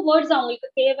எவ்வளவு வேர்ட்ஸ்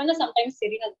அவங்களுக்கு தேவைன்னு சம்டைம்ஸ்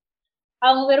தெரியாது.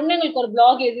 அவங்க வெறுமனே எங்களுக்கு ஒரு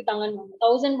பிளாக் எழுதிட்டாங்கன்னு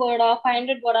 1000 word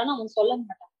 500 word அவங்க சொல்ல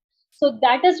மாட்டாங்க. So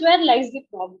that is where lies the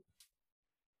problem,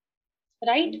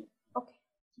 right? Okay.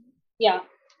 Yeah.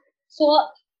 So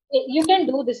you can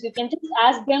do this. You can just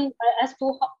ask them as to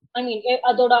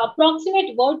அதோட approximate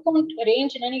word count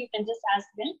range and you can just ask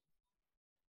them.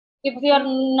 If they are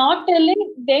not telling,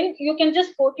 then you can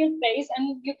just quote your price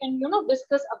and you can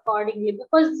discuss accordingly,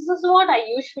 because this is what I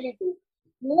usually do.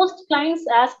 Most clients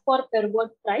ask for per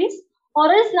word price, or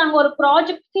else நாங்க ஒரு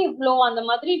ப்ராஜெக்ட்க்கு இவ்வளோ அந்த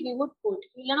மாதிரி we would quote,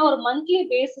 இல்லைன்னா ஒரு monthly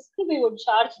பேசிஸ்க்கு we would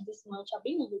charge this much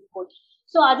அப்படின்னு we would quote.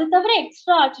 So அது தவிர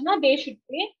எக்ஸ்ட்ரா ஆச்சுன்னா they should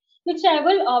pay, which I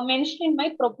will mention in my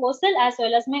proposal as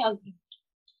well as my agreement.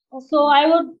 Okay. So I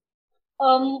would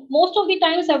most of the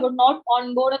times I would not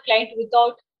onboard a client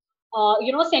without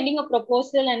sending a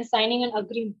proposal and signing an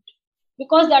agreement,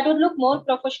 because that would look more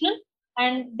professional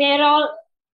and there are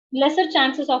lesser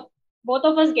chances of both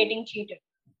of us getting cheated.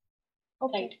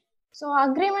 Okay. Right. So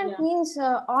agreement means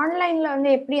online la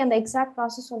வந்து எப்படி அந்த exact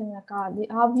process சொல்லுங்கக்கா.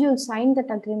 How you sign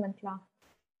that agreement la?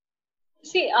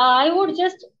 See, I would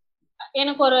just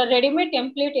எனக்கு ஒரு readymade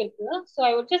template இருக்கு. So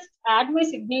I would just add my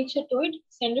signature to it,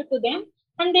 send it to them,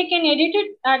 and they can edit it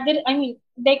at their,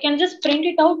 they can just print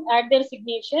it out, add their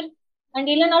signature. And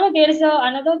illanalo there is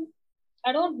another,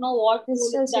 I don't know what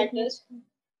that is.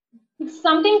 It's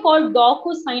something called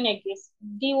DocuSign, I guess.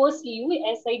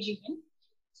 DocuSign.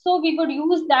 So we could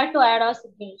use that to add our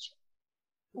signature.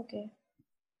 Okay.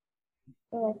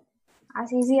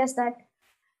 As easy as that.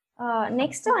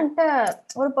 Next வந்துட்டு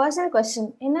ஒரு personal question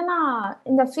என்னன்னா,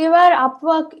 இந்த fever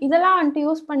Upwork இதெல்லாம் வந்துட்டு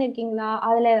use பண்ணிருக்கீங்களா?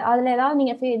 அதுல ஏதாவது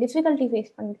நீங்க டிஃபிகல்ட்டி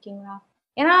ஃபேஸ் பண்ணிருக்கீங்களா?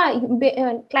 ஏன்னா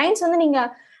கிளைண்ட்ஸ் வந்து நீங்க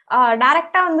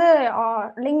டைரக்டா வந்து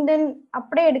லிங்க்டின்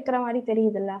அப்படியே எடுக்கிற மாதிரி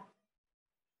தெரியுதுல்ல.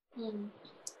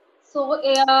 So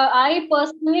I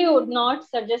personally would not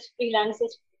suggest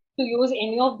freelancers to use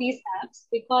any of these apps,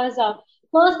 because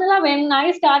personally when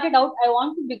I started out I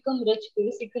want to become rich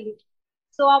basically.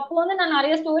 So அப்போ வந்து நான்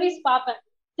நிறைய ஸ்டோரிஸ் பார்ப்பேன்,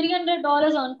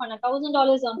 $300 earn பண்ண,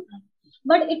 $1000 earn பண்ண.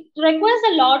 But it requires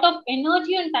a lot of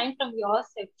energy and time from your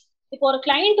side. இப்போ ஒரு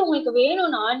client உங்களுக்கு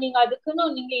வேணும்னா நீங்க அதுக்குன்னு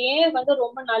நீங்க ஏன் வந்து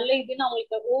ரொம்ப நல்ல இதுன்னு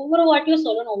அவங்களுக்கு ஒவ்வொரு வாட்டியும்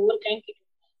சொல்லணும். ஒவ்வொரு கிளைண்ட் கிட்ட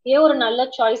ஏன் ஒரு நல்ல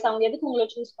சாய்ஸ், அவங்க எதுக்கு உங்களை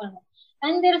சூஸ் பண்ணணும்.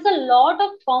 And there is a lot of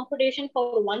competition for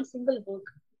one single work.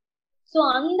 So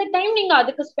அந்த டைம் நீங்க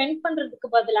அதுக்கு ஸ்பெண்ட் பண்றதுக்கு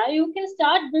பதிலா you can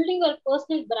start building your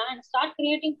personal brand, start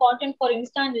creating content for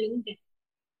Insta and LinkedIn.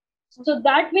 So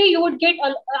that way you would get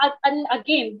and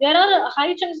again there are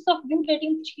high chances of you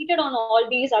getting cheated on all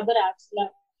these other apps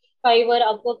like Fiverr,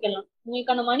 Upwork எல்லாம்.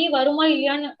 உங்களுக்கு அந்த மணி வருமா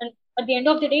இல்லையான்னு at the end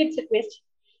of the day it's a question.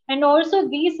 And also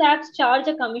these apps charge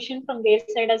a commission from their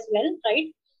side as well, right?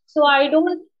 So I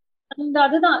don't அந்த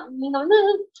அதுதான் நீங்க வந்து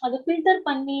அது ஃபில்டர்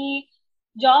பண்ணி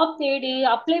ஜாப் தேடி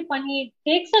அப்ளை பண்ணி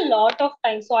takes a lot of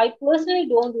time. So I personally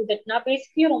don't do that. நான்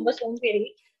basically ரொம்ப சோம்பேறி.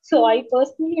 So I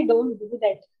personally don't do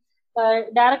that.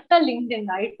 டைரக்டா LinkedIn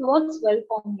it works well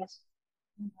for me.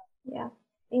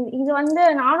 இது வந்து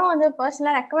நானும் வந்து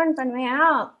பர்சனலா ரெக்கமெண்ட் பண்ணுவேன். ஏன்னா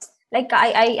like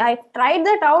I tried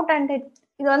that out and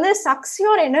இது வந்து சக்ஸ்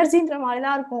யுவர் எனர்ஜின்ற மாதிரி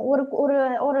தான் இருக்கும். ஒரு ஒரு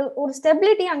ஒரு ஒரு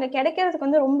ஸ்டெபிலிட்டி அங்கே கிடைக்கிறதுக்கு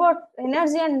வந்து ரொம்ப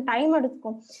எனர்ஜி அண்ட் டைம்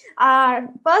எடுத்துக்கும்.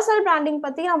 பர்சனல் பிராண்டிங்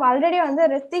பற்றி நம்ம ஆல்ரெடி வந்து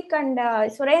ரித்திக் அண்ட்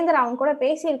சுரேந்தர் அவங்க கூட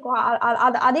பேசியிருக்கோம்.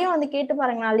 அதையும் வந்து கேட்டு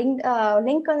பாருங்க. நான்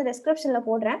லிங்க் வந்து டிஸ்கிரிப்ஷனில்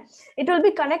போடுறேன். It will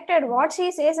be connected what she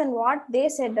says and what they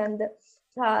said. வந்து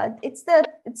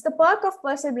it's the perk of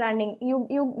personal branding.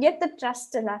 You get the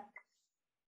trust in that.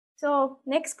 So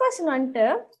next question வந்துட்டு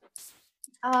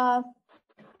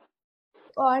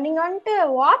நீங்க வந்துட்டு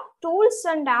வாட் டூல்ஸ்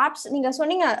அண்ட் ஆப்ஸ் நீங்க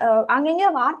சொன்னீங்க அங்கங்க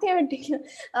வார்த்தையை விட்டீங்க.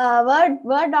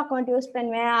 வேர்ட் டாக்குமெண்ட் யூஸ்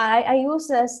பண்ணுவேன், ஐ யூஸ்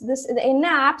திஸ், என்ன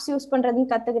ஆப்ஸ் யூஸ்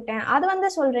பண்றதுன்னு கத்துக்கிட்டேன், அது வந்து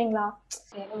சொல்றீங்களா?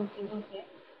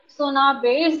 ஸோ நான்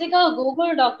பேசிக்கா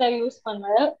கூகுள் டாக் யூஸ்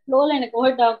பண்ணேன். ஃப்ளோல எனக்கு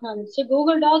வேர்ட் டாக் வந்துச்சு.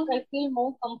 Google doc I feel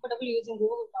more comfortable using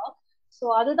Google doc. So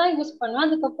அதுதான் யூஸ் பண்ணுவேன்.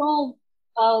 அதுக்கப்புறம்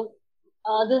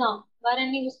அதுதான் வேற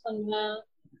என்ன யூஸ் பண்ணுவேன்?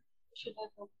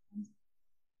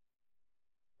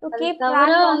 To keep track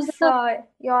of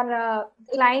your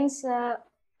clients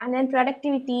and then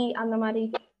productivity அந்த மாதிரி.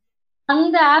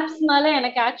 அந்த ஆப்ஸ் மேல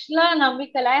எனக்கு ஆக்சுவலா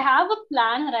நம்பிக்கை. I have a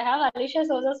planner. I have Alicia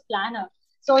Souza planner.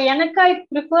 So எனக்கு I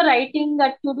prefer writing a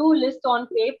to do list on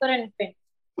paper and pen.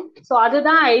 So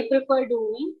அதுதான் I prefer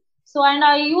doing. So and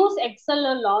I use Excel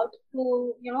a lot to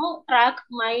track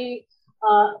my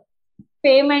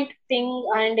payment thing.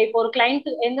 And இப்போ ஒரு client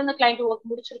எந்தெந்த client work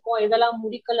முடிச்சிருக்கோம், எதெல்லாம்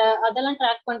முடிக்கல, அதெல்லாம்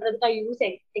track பண்றதுக்கு I use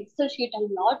Excel sheet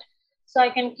and lot. So I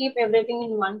can keep everything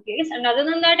in one place. And other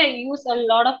than that, I use a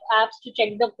lot of apps to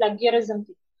check the plagiarism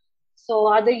thing. So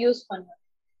other use பண்ணுவேன்.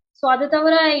 So அது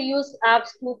தவிர I use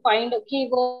apps to find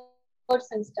keywords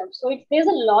and stuff. So there's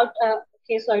a lot.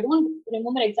 Okay, so I don't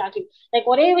remember exactly. Like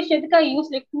ஒரே விஷயத்துக்கு I use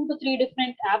like 2 to 3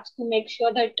 different apps to make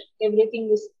sure that everything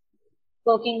is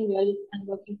working well and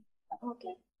working.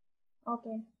 Okay.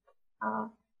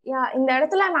 இந்த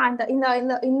இடத்துல நான் இந்த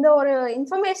இந்த இந்த ஒரு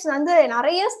information வந்து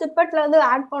நிறைய ஸ்னிப்பெட்ல வந்து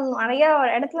ஆட் பண்ணணும், நிறைய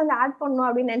இடத்துல இருந்து ஆட் பண்ணணும்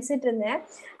அப்படின்னு நினைச்சிட்டு இருந்தேன்.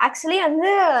 ஆக்சுவலி வந்து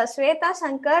ஸ்வேதா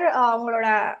சங்கர் அவங்களோட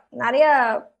நிறைய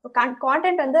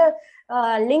கான்டென்ட் வந்து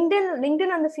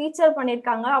லிங்க்டின் வந்து ஃபீச்சர்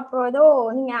பண்ணியிருக்காங்க. அப்புறம் ஏதோ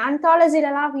நீங்க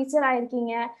ஆந்தாலஜிலலாம் ஃபீச்சர்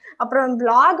ஆயிருக்கீங்க. அப்புறம்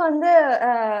பிளாக் வந்து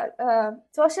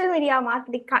social media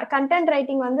marketing content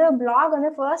writing வந்து பிளாக்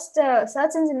வந்து ஃபர்ஸ்ட்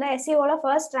சர்ச் இன்ஜின்ல எஸ்இஓல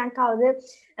ஃபர்ஸ்ட் ரேங்க் ஆகுது.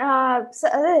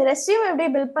 ரெஸ்யூம் எப்படி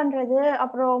பில்ட் பண்றது,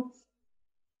 அப்புறம்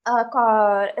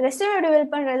ரெஸ்யூம் எப்படி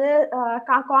பில்ட் பண்றது,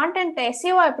 கான்டென்ட்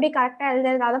எஸ்இஓ எப்படி கரெக்டா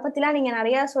எழுதுறது, அதை பத்திலாம் நீங்க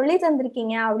நிறைய சொல்லி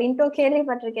தந்திருக்கீங்க அப்படின்ட்டு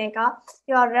கேள்விப்பட்டிருக்கேன்க்கா.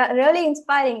 You are really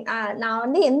inspiring. நான்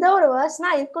வந்து எந்த ஒரு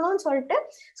வேர்ஸ்னா இருக்கணும்னு சொல்லிட்டு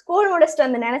ஸ்கூல் முடிச்சுட்டு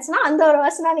வந்து நினைச்சேன்னா அந்த ஒரு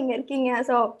வேர்ஸ்னா நீங்க இருக்கீங்க.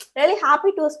 So really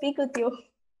happy to speak with you.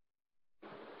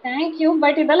 Thank you.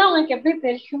 But இதெல்லாம் உங்களுக்கு எப்படி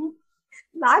தெரியும்?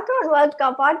 பேக்ரவுண்ட் ஒர்க்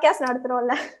பாட்காஸ்ட்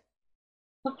நடத்துறோம்ல.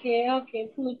 Okay.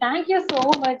 Thank you so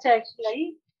much actually.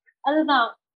 அதுதான்.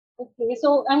 Okay, so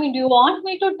I mean, do you want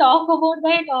me to talk about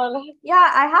that or? Yeah,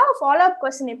 I have a follow up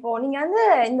question. இப்போ நீங்க வந்து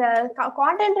இந்த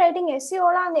கான்டென்ட் ரைட்டிங்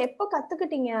எஸ்இஓலாம் வந்து எப்போ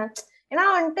கத்துக்கிட்டீங்க? ஏன்னா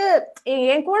வந்துட்டு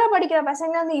என் கூட படிக்கிற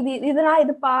பசங்க வந்து இதுனா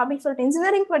இதுப்பா அப்படின்னு சொல்லிட்டு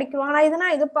இன்ஜினியரிங் படிக்கிறோம், ஆனா இதுனா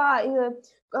இதுப்பா, இது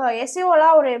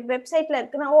எஸ்இஓலாம் ஒரு வெப்சைட்ல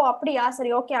இருக்குன்னா ஓ அப்படியா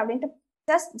சரி ஓகே அப்படின்ட்டு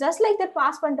ஜஸ்ட் லைக் தட்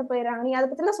பாஸ் பண்ணிட்டு போயிடுறாங்க. நீங்க அதை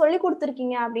பத்திலாம் சொல்லி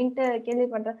கொடுத்துருக்கீங்க அப்படின்ட்டு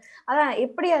கேள்விப்பட்டேன். அதான்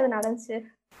எப்படி அது நடந்துச்சு?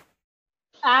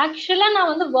 ஆக்சுவலா நான்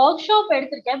வந்து ஒர்க் ஷாப்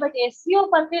எடுத்திருக்கேன். பட் எஸ்இஓ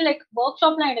பத்தி லைக் ஒர்க்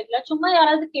ஷாப்லாம் எடுக்கல. சும்மா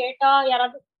யாராவது கேட்டா,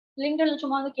 யாராவது லிங்க்டின்ல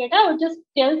சும்மா வந்து கேட்டா I would just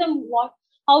tell them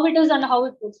how it is and how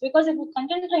it works. Because இப்போ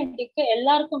content writing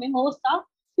எல்லாருக்குமே மோஸ்டா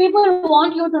people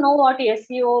want you to know what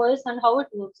SEO is and how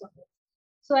it works.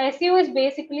 So SEO is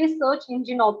basically search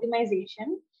engine optimization.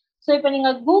 So இப்போ நீங்க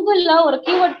கூகுள்ல ஒரு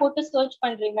keyword போட்டு search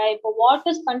பண்றீங்க, இப்போ வாட்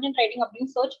இஸ் கண்டென்ட் ரைட்டிங்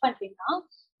அப்படின்னு சர்ச் பண்றீங்கன்னா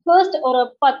ஃபர்ஸ்ட் ஒரு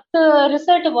 10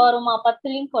 ரிசல்ட் வருமா, 10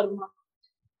 லிங்க் வருமா.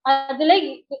 அதுல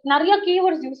நிறைய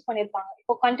கீவேர்ட்ஸ் யூஸ் பண்ணிருப்பாங்க.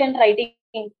 இப்போ கண்டென்ட்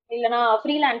ரைட்டிங் இல்லைன்னா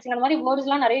ஃப்ரீலான்சிங் அந்த மாதிரி வேர்ட்ஸ்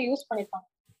எல்லாம் நிறைய யூஸ் பண்ணிருப்பாங்க.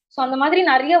 ஸோ அந்த மாதிரி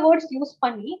நிறைய வேர்ட்ஸ் யூஸ்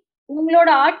பண்ணி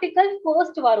உங்களோட ஆர்டிகல்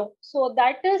ஃபர்ஸ்ட் வரும். So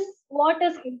that is what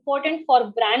is important for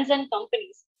brands and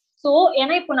companies. So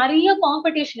ஏன்னா இப்போ நிறைய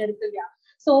காம்படிஷன் இருக்கு இல்லையா.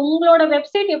 ஸோ உங்களோட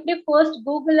வெப்சைட் எப்படி ஃபர்ஸ்ட்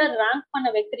கூகுள்ல ரேங்க் பண்ண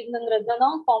வைக்கிறீங்கிறது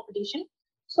தான் காம்படிஷன்.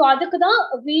 ஸோ அதுக்கு தான்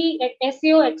we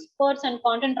SEO experts and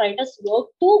content writers work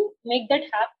to make that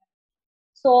happen.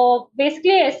 So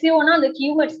basically எஸ்இஓனா அந்த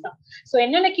கீவேர்ட்ஸ் தான். ஸோ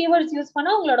என்னென்ன கீவேர்ட்ஸ் யூஸ்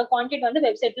பண்ணா உங்களோட கான்டென்ட் வந்து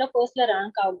வெப்சைட்ல ஃபர்ஸ்ட்ல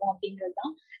ரேங்க் ஆகும் அப்படிங்கிறது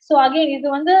தான். ஸோ அகைன் இது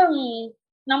வந்து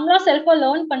நம்மளா செல்ஃபா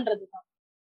லேர்ன் பண்றது தான்.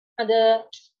 அது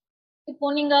இப்போ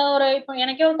நீங்க இப்போ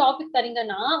எனக்கே ஒரு டாபிக்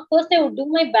தரீங்கன்னா first I would do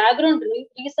my background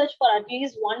research for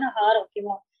at least 1 hour.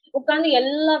 ஓகேவா, உட்காந்து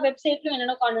எல்லா வெப்சைட்லயும்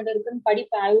என்னென்ன கான்டென்ட் இருக்குன்னு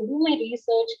படிப்பேன். I would do my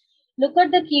research, look at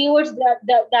the keywords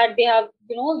that they have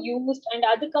used, and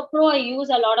அதுக்கப்புறம் I use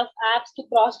a lot of apps to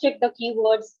cross check the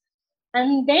keywords, and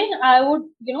then I would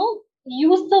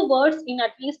use the words in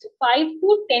at least 5 to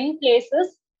 10 places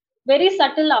very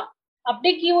subtle.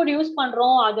 அப்படியே keyword use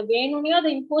பண்றோம், அது வேணும்னே அதை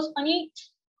impose பண்ணி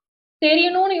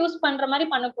தெரியணும்னு use பண்ற மாதிரி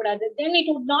பண்ணக்கூடாது. Then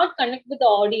it would not connect with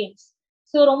audience.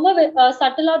 So ரொம்ப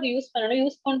சட்டிலா அது யூஸ் பண்ணணும்.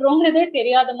 யூஸ் பண்றோங்கிறதே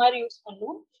தெரியாத மாதிரி யூஸ்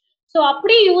பண்ணணும். ஸோ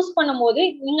அப்படி யூஸ் பண்ணும்போது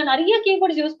நீங்க நிறைய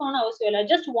கீவேர்ட்ஸ் யூஸ் பண்ணணும் அவசியம் இல்லை.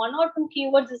 Just 1 or 2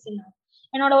 keywords is enough.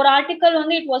 என்னோட ஒரு ஆர்டிக்கல்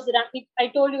வந்து it was I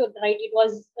told you right, it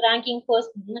was ranking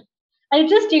first. I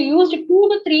just used 2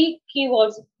 to 3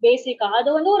 keywords பேசிக்கா. அது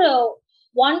வந்து ஒரு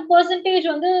 1%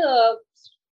 வந்து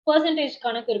பெர்சன்டேஜ்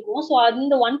கணக்கு இருக்கும். ஸோ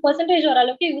அந்த 1% வர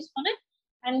அளவுக்கு யூஸ் பண்ண,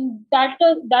 and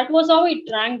that was how it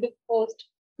ranked first.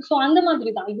 So அந்த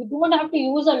மாதிரி தான், you don't have to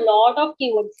use a lot of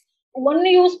keywords. ஒன்னு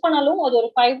யூஸ் பண்ணாலும் அது ஒரு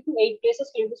 5 to 8 places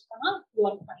யூஸ் பண்ணா you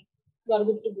are fine, you are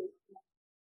good to go.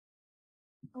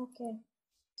 Okay,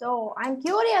 so I'm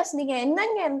curious, நீங்க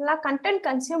என்னென்ன கண்டென்ட்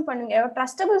கன்சியூம் பண்ணுவீங்க?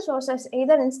 Trustable sources,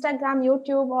 either Instagram,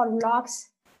 YouTube or vlogs,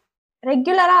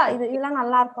 ரெகுலரா இதெல்லாம்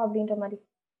நல்லா இருக்கும் அப்படின்ற மாதிரி.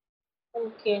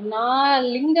 ஓகே, நான்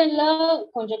லிங்க்டின்ல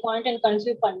கொஞ்சம் கான்டென்ட்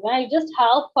கன்சியூம் பண்ணுவேன். I just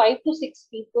have 5 to 6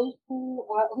 people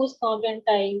whose content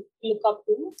I look up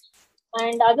to.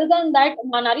 And other than that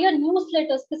நான் நிறைய நியூஸ்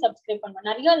லெட்டர்ஸ்க்கு சப்ஸ்கிரைப் பண்ணுவேன்.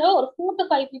 நிறைய ஒரு 4 to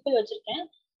 5 people வச்சிருக்கேன்.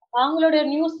 அவங்களுடைய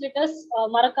நியூஸ் லெட்டர்ஸ்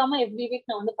மறக்காம எவ்ரி வீக்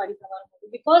நான் வந்து படிப்பேன் வரும்போது.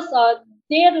 Because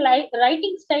their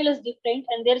writing style is different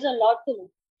and there is a lot to.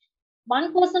 One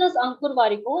person is Ankur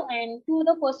Variko and 2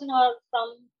 other person are from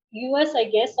US, I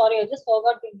guess. Sorry, I just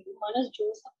forgot the name. One is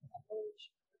Joseph.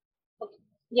 Okay.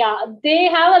 Yeah, they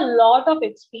have a lot of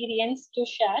experience to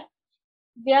share.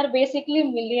 They are basically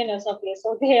millionaires, okay, so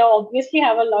they obviously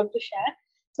have a lot to share.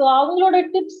 So avangaloda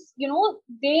tips,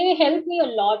 they help me a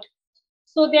lot.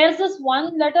 So there's this one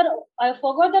letter, I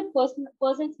forgot that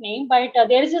person's name, but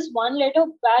there's this one letter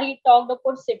where he talked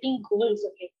about setting goals.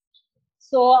 Okay,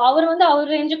 so அவர் வந்து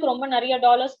அவர் ரேஞ்சுக்கு ரொம்ப நிறைய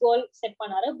dollars goal set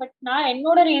பண்ணாரு. But நான்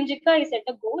என்னோட ரேஞ்சுக்கு ஐ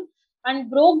set a goal and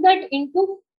broke that into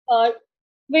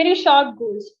very short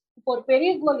goals. இப்போ ஒரு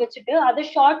பெரிய கோல் வச்சுட்டு அதை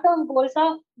ஷார்ட் டேர்ம் கோல்ஸா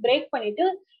பிரேக் பண்ணிட்டு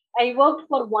I worked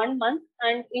for 1 month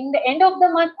and in the end of the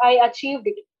month I achieved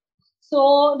it. So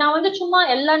நான் வந்து சும்மா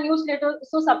எல்லா நியூஸ்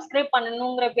லெட்டர்ஸும் சப்ஸ்கிரைப்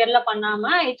பண்ணணுங்கிற பேர்ல பண்ணாம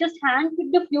I just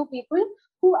handpicked a few people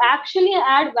who actually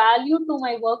add value to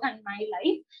my work and my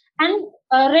life and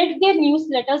read their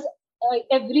newsletters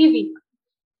every week.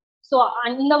 So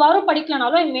இந்த வாரம்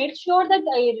படிக்கலனாலும் I made sure that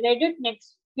I read it next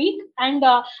week and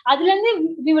அதுல இருந்து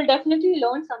we will definitely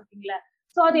learn something.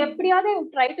 So அது எப்படியாவது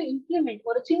try to implement.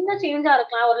 ஒரு சின்ன சேஞ்சா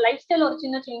இருக்கலாம், ஒரு லைஃப் ஸ்டைல் ஒரு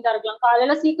சின்ன சேஞ்சா இருக்கலாம்,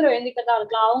 காலையில சீக்கிரம் எழுந்திக்கிறதா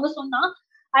இருக்கலாம். அவங்க சொன்னா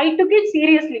ஐ டுக் இட்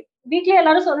சீரியஸ்லி. வீட்லயே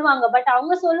எல்லாரும் சொல்லுவாங்க, பட்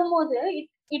அவங்க சொல்லும் போது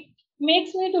it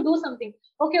makes me to do something.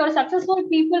 Okay, ஒரு சக்சஸ்ஃபுல்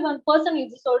பீப்புள் பர்சன்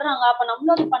இது சொல்றாங்க, அப்ப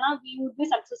நம்மளும் அது பண்ணா we would be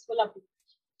successful அப்படி.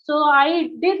 So I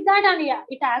did that and yeah,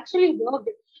 it actually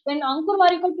worked. When Ankur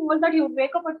Variko told that he would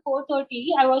wake up at 4:30,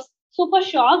 I was super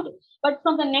shocked. But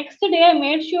from the next day, I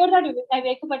made sure that I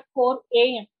wake up at 4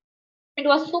 a.m. It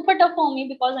was super tough for me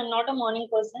because I'm not a morning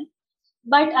person.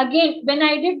 But again, when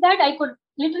I did that, I could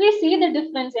literally see the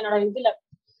difference in our life.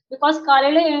 Because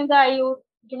I would,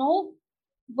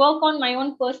 work on my own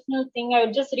personal thing. I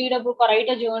would just read a book or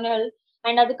write a journal.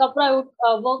 And adukapra I would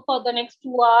work for the next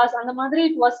 2 hours. And the madri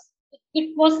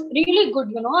it was really good,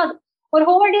 ஒரு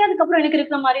whole day அதுக்கப்புறம் எனக்கு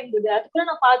இருக்கிற மாதிரி இருந்தது. அதுக்குள்ள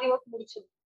நான் பாதி work முடிச்சேன்.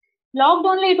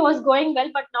 லாக்டவுன்ல it was going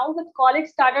well, but now with college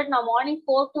started நான் மார்னிங்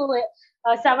 4 to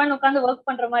 7 உட்காந்து ஒர்க்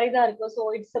பண்ற மாதிரி தான் இருக்கும். So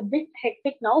it's a bit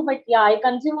hectic now, but yeah, I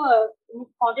consume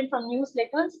content from news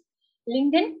letters,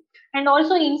 LinkedIn, and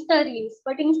also Insta Reels.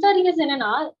 But Insta Reels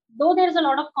என்னன்னா, though there is a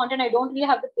lot of content, I don't really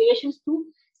have the patience to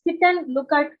sit and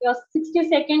look at your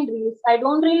 60-second reels. I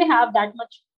don't really have that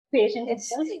much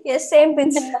patience. Yes, same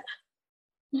pinch.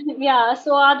 Yeah,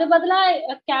 so அது பதிலா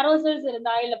carousels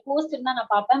இருந்தா இல்ல post இருந்தா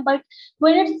நான் பார்ப்பேன். But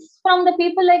when it's from the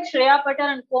people like Shreya Patter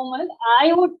and Komal,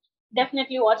 I would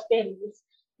definitely watch their reels.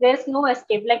 There's no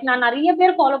escape. Like நான் நிறைய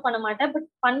பேர் ஃபாலோ பண்ண மாட்டேன், பட்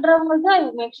பண்றவங்களுக்கு I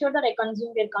will make sure that I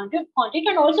consume their content.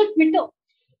 And also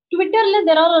Twitterல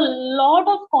there are a lot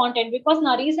of content because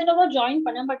நான் ரீசெண்டாக join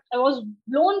பண்ணேன், but I was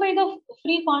blown by the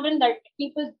free content that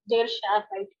people there share,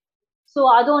 right? So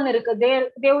அது ஒன்னு இருக்கு.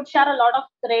 They would share a lot of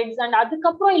threads and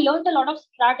அதுக்கப்புறம் I learned a lot of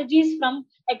strategies from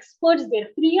experts there.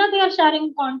 ஃப்ரீயா they are sharing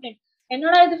content.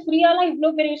 என்னடா இது ஃப்ரீயாலாம்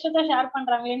இவ்வளவு பெரிய விஷயத்த ஷேர்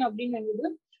பண்றாங்களேன்னு அப்படின்னு இருந்தது.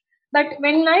 But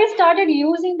when I started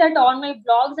using that on my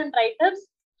blogs and write-ups,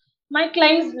 my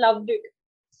clients loved it.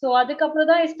 So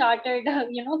adukapra I started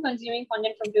consuming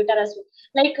content from Twitter as well.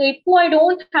 Like ipo I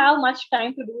don't have much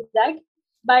time to do that,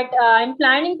 but I'm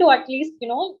planning to at least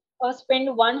spend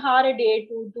 1 hour a day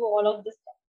to do all of this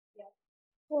stuff.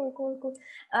 Cool.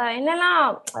 என்னன்னா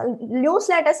நியூஸ்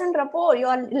லெட்டர்ஸ்ன்றப்போ you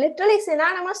are literally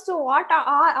synonymous to what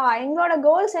எங்களோட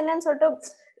goals என்னன்னு சொல்லிட்டு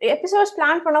episodes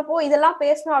plan பண்ணப்போ இதெல்லாம்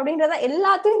பேசணும் அப்படின்றத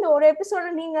எல்லாத்தையும் இந்த ஒரு எபிசோட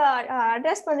நீங்க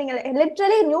அட்ரஸ் பண்ணீங்க.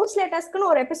 லிட்டரலி நியூஸ்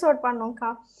லெட்டர்ஸ்க்குன்னு ஒரு எபிசோட்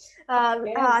பண்ணோம்க்கா.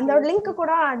 அந்த லிங்க்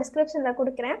கூட டிஸ்கிரிப்ஷன்ல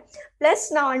கொடுக்குறேன். பிளஸ்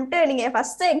நான் வந்துட்டு நீங்க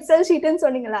ஃபர்ஸ்ட் எக்ஸல் ஷீட்னு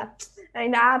சொன்னீங்களா,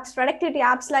 இந்த ஆப்ஸ் ப்ரொடக்டிவிட்டி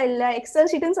ஆப்ஸ்லாம் இல்ல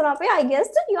எக்ஸல் ஷீட்னு சொன்னப்போ I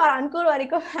guessed you are uncool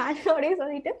வரைக்கும் அப்படின்னு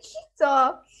சொல்லிட்டு ஸோ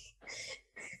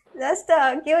ஜஸ்ட்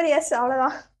கியூரியஸ்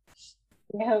அவ்வளவுதான்.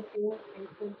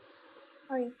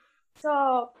 ஸோ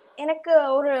எனக்கு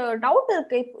ஒரு டவுட்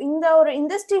இருக்கு. இந்த ஒரு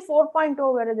இண்டஸ்ட்ரி 4.0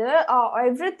 வருது,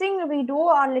 everything we do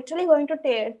are literally going to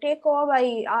take over by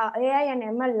AI and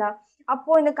எம்எல்ல.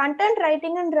 அப்போ இந்த கண்டென்ட்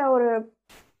ரைட்டிங்ன்ற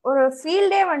ஒரு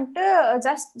ஃபீல்டே வந்துட்டு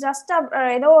ஜஸ்ட்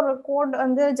ஏதோ ஒரு கோட்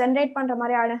வந்து ஜென்ரேட் பண்ற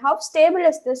மாதிரி ஆயிடும். How stable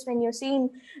is this when you see in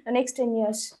the next 10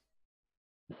 years?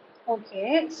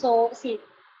 Okay, so see,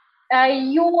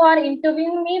 you are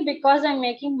interviewing me because I'm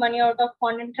making money out of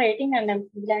content writing and I'm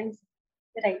freelancing,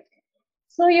 right?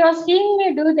 So you're seeing me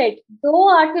do that. Though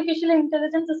artificial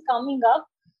intelligence is coming up,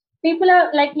 people are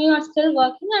like me are still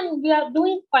working and we are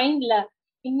doing fine la.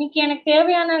 இன்னைக்கு எனக்கு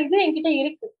தேவையான இது என்கிட்ட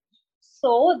இருக்கு.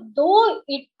 So though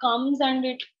it comes and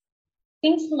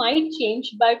things might change,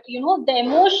 but the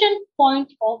emotion point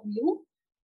of view,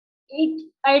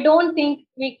 I don't think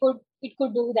it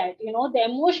could do that. The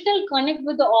emotional connect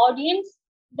with the audience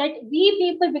that we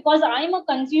people, because I'm a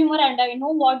consumer and I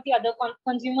know what the other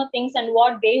consumer thinks and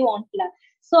what they want.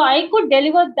 So I could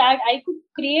deliver that. I could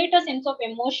create a sense of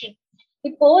emotion.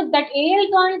 Because that AI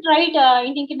can't write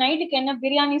இன்னைக்கு நைட்டுக்கு என்ன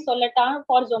பிரியாணி சொல்லட்டா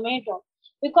for Zomato,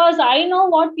 because I know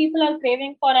what people are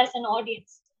craving for as an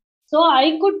audience. So I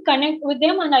could connect with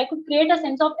them and I could create a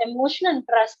sense of emotion and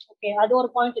trust. Okay, அது ஒரு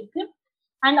point இருக்கு.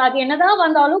 And அது என்னதான்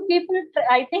வந்தாலும்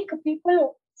I think people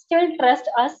still trust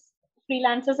us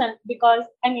freelancers, and because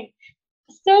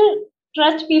still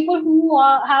trust people who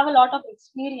have a lot of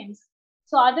experience.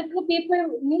 So other people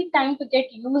need time to get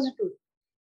used to.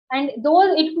 And though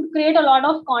it could create a lot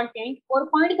of content, or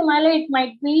point it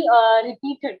might be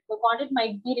repeated. The content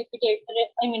might be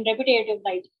repetitive,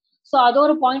 right? So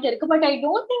other point irukku, but I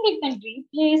don't think it can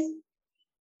replace.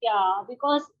 Yeah,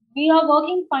 because we are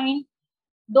working fine.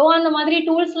 Though அந்த மாதிரி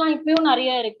டூல்ஸ்லாம் இப்பயும்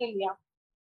நிறைய இருக்கு இல்லையா,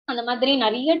 அந்த மாதிரி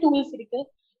நிறைய tools இருக்கு,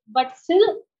 but still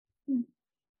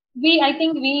I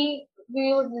think we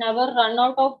would never run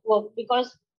out of work, because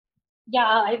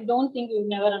I don't think we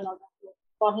would never run out of work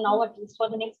for now, at least for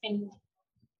the next 10 years.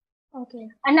 Okay.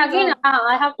 And again,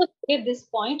 I have to say this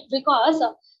point, because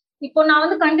இப்போ நான்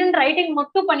வந்து content writing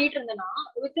மட்டும் பண்ணிட்டு இருந்தேன்னா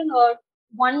within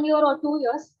 1 year or 2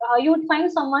 years you would find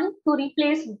someone to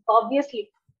replace me, obviously.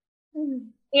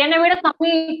 என்னை விட கம்மி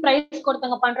price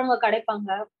கொடுத்தவங்க பண்றவங்க கிடைப்பாங்க,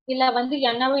 இல்ல வந்து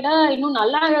என்னை விட இன்னும்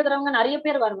நல்லா எழுதுறவங்க நிறைய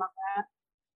பேர் வருவாங்க.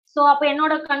 சோ அப்ப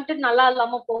என்னோட கண்டென்ட் நல்லா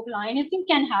இல்லாம போகலாம். Anything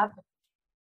can happen.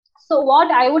 So what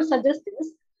I would suggest is,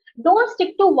 don't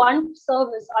stick to one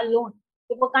service alone.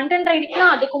 இப்போ கண்டென்ட் ரைட்டிங்னா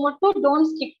அதுக்கு மட்டும் don't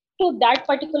stick to that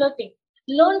particular thing.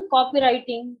 Learn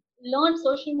copywriting, learn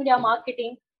social media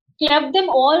marketing,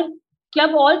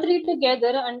 club all three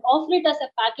together and offer it as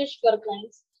a package to your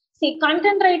clients. See,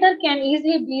 content writer can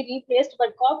easily be replaced,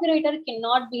 but copywriter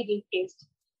cannot be replaced,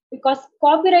 because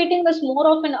copywriting is more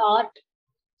of an art.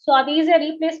 So அது easy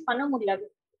replace பண்ண முடியாது,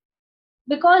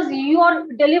 because you are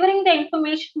delivering the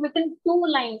information within 2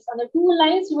 lines, and the 2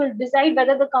 lines will decide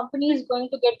whether the company is going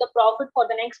to get the profit for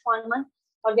the next 1 month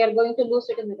or they are going to lose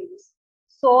it in the release.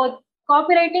 So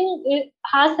copywriting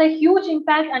has a huge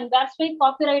impact, and that's why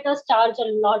copywriters charge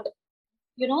a lot.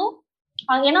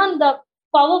 And the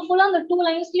powerful on the 2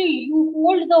 lines, you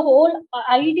hold the whole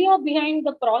idea behind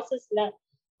the process.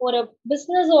 ஒரு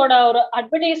business ஓட ஒரு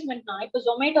அட்வர்டைஸ்மெண்ட்னா இப்போ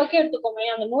ஜொமேட்டோக்கே எடுத்துக்கோங்க,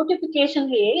 அந்த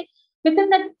நோட்டிபிகேஷன்லயே within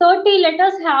that 30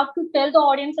 letters have to tell the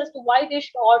audience as to why they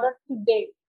should order today.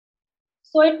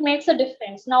 So it makes a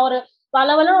difference. Now ஒரு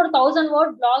பலவல ஒரு 1000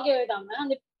 word blog எழுதாம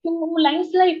அந்த 2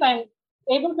 linesல if I'm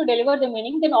able to deliver the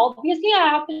meaning, then obviously I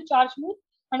have to charge more,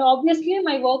 and obviously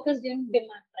my work is in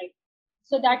demand, right?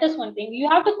 So that is one thing. You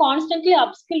have to constantly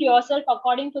upskill yourself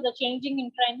according to the changing in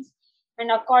trends and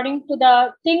according to the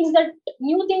things that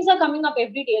new things are coming up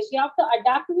every day. So you have to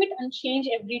adapt to it and change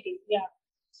every day. Yeah.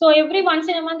 So every once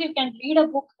in a month you can read a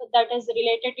book that is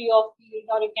related to your field,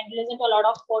 or you can listen to a lot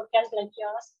of podcasts like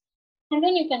yours, and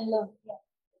then you can learn.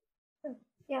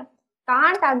 Yeah.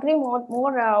 can't agree more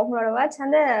உங்களோட words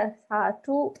வந்து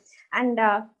true. And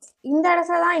இந்த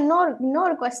இடத்துல தான்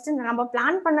இன்னொரு question நம்ம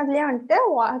plan பண்ணதுலயே வந்துட்டு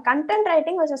content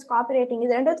writing versus copy writing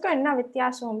இது ரெண்டுத்துக்கும் என்ன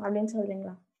வித்தியாசம் அப்படின்னு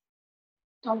சொல்றீங்களா?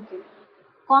 Okay,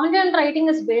 content writing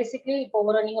is basically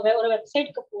இப்போ நீங்க ஒரு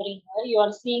வெப்சைட்க்கு போறீங்க, யூ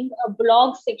ஆர் சீயிங்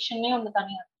பிளாக் செக்ஷனே ஒன்று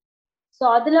தனியா. ஸோ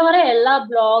அதுல வர எல்லா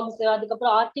பிளாக்ஸ்,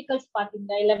 அதுக்கப்புறம் ஆர்டிகல்ஸ்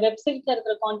பாத்தீங்க, இல்ல வெப்சைட்ல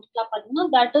இருக்கிற கான்டென்ட்லாம் பாத்தீங்கன்னா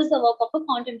that is the work of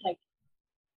content writing.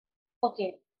 Okay,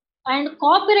 and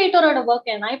copy ரைட்டரோட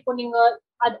work என்ன? இப்போ நீங்க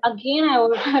again I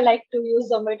would like to use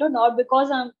Zomato, not because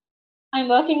I'm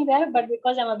working there, but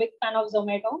because I'm a big fan of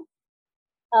Zomato.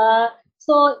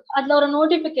 So அதுல ஒரு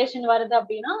notification வருது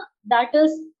அப்படின்னா that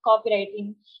is copy writing.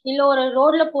 இல்ல ஒரு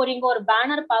ரோட்ல போறீங்க, ஒரு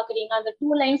பேனர் பாக்குறீங்க, அந்த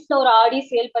 2 லைன்ஸ்ல ஒரு ஆடி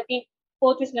சேல் பத்தி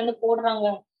போர்த்திஸ்ல இருந்து போடுறாங்க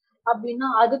அப்படின்னா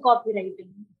அது காப்பி ரைட்டிங்.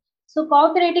 ஸோ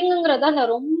காப்பி ரைட்டிங்கிறது அந்த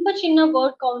ரொம்ப சின்ன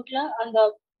வேர்ட் கவுண்ட்ல அந்த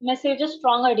மெசேஜை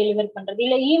ஸ்ட்ராங்கா டெலிவர் பண்றது.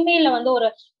 இல்ல இமெயில வந்து ஒரு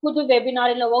புது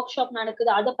வெபினார் இல்ல ஒர்க் ஷாப் நடக்குது,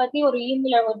 அதை பத்தி ஒரு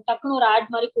இமெயில ஒரு டக்குன்னு ஒரு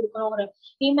ஆட் மாதிரி கொடுக்கணும், ஒரு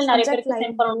இமெயில் நிறைய பேருக்கு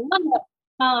சென்ட் பண்ணணும்னா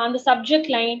அந்த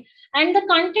subject line and the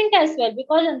content as well,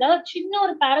 because அந்த சின்ன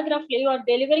ஒரு பேராகிராஃப்ல you are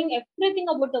delivering everything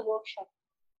about the work shop.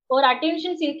 ஒரு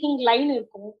அட்டென்ஷன் சீக்கிங் லைன்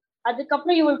இருக்கும்,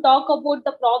 அதுக்கப்புறம் you will talk about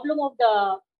the problem of the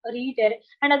reader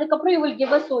and அதுக்கப்புறம் you will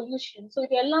give a solution. So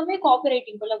இது எல்லாமே copy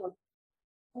writing குள்ள வரும்.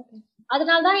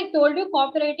 அதனாலதான் I told you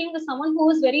copy writing is someone who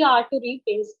is very hard to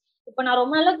replace. இப்போ நான்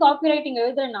ரொம்ப நாளா copy writing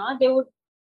எழுதுறேன்னா they would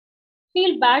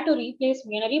feel bad to replace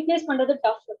me. என்ன ரீப்ளேஸ் பண்றது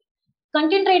டஃப்.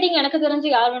 கண்டென்ட் ரைட்டிங் எனக்கு தெரிஞ்சு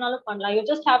யார் வேணாலும் பண்ணலாம். You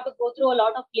just have to go through a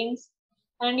lot of links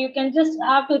and you can just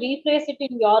have to rephrase it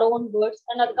in your own words.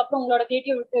 and அதுக்கப்புறம் உங்களோட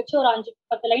creativity வச்சு ஒரு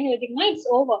 5-10 line எழுதிங்கன்னா it's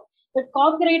over. But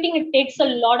copy writing, it takes a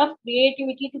lot of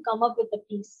creativity to come up with a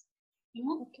piece, you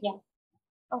know. Yeah,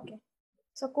 okay,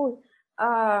 so cool.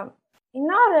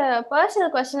 Another personal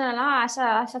question, as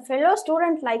a fellow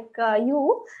student like you,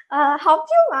 how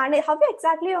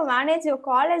exactly you manage your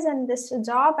college and this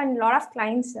job and lot of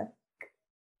clients?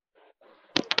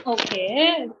 Okay,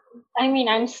 I mean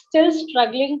I'm still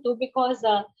struggling too, because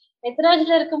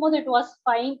Etrajla இருக்கும்போது it was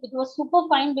fine, it was super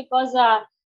fine, because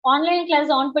online class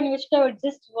on பண்ணி வச்சுட்டு I would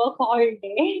just work all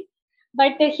day.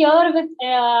 But here with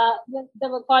the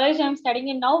college I'm studying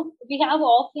in now, we have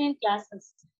offline classes.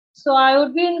 So I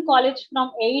would be in college from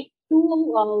 8 to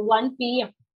 1 p.m.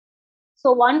 So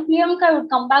 1 p.m. I would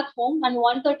come back home and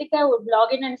 1:30 I would log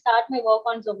in and start my work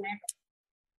on Zomato.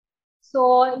 So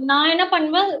நான் என்ன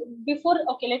பண்ணுவேன் before,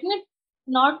 okay, let me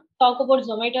not talk about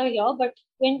Zomato here, but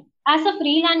when as a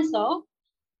freelancer,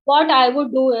 what I would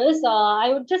do is I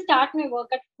would just start my work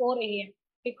at 4 a.m.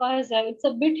 because it's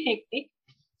a bit hectic.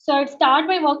 So I'd start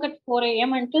my work at 4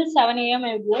 a.m. until 7 a.m.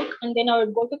 I would work, and then I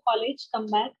would go to college, come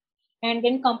back, and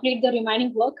then complete the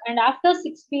remaining work. And after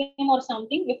 6 p.m. or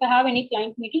something, if I have any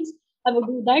client meetings, I would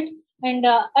do that. And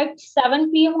at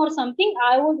 7 p.m. or something,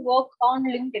 I would work on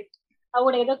LinkedIn. I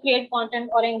would either create content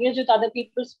or engage with other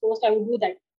people's posts. I would do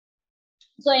that.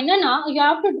 So enna, you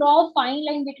have to draw a fine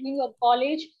line between your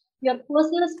college, your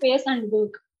personal space, and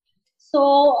work. So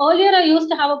earlier I used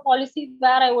to have a policy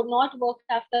where I would not work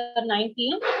after 9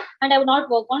 p.m. and I would not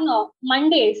work on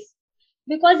Mondays,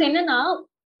 because enna,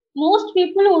 most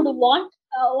people would want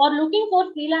or looking for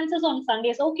freelancers on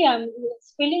Sundays. Okay, I'm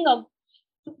spilling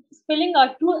a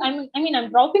truth. I mean I'm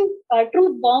dropping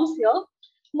truth bombs here.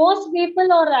 Most people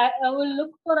will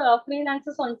look for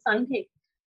freelancers on Sunday.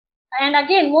 And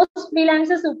again, most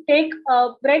freelancers would take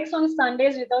breaks on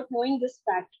Sundays without knowing this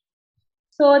fact.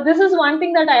 So this is one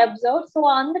thing that I observed. So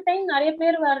on the time, நிறைய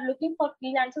பேர் were looking for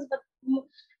freelancers, but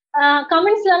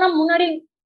comments எல்லாம் முன்னாடி,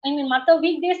 I mean, மற்ற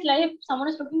weekdays life, someone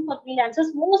is looking for freelancers,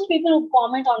 most people would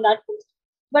comment on that post.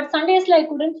 But Sundays, I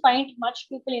couldn't find much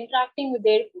people interacting with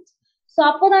their posts. So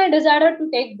after that, I decided to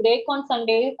take break on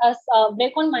Sundays,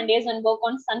 break on Mondays and work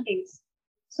on Sundays.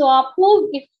 So appo,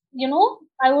 if you know,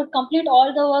 I would complete all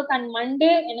the work on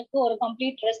Monday எனக்கு ஒரு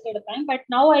complete rest எடுப்பேன். But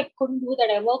now I couldn't do that.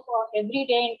 I work every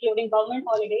day, including government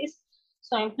holidays.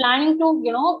 So I'm planning to,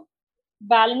 you know,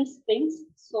 balance things.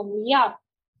 So yeah,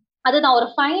 அதுதான் ஒரு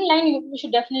fine line you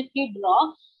should definitely draw.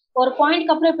 ஒரு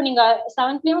பாயிண்ட்க்கு அப்புறம் இப்போ நீங்க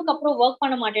 7 p.m. அப்புறம் work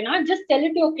பண்ண மாட்டேன்னா just tell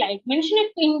it to your client, mention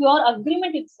it in your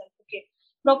agreement itself. Okay,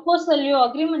 proposal, your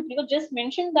agreement, you just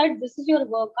mention that this is your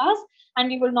work hours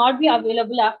and you will not be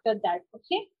available after that.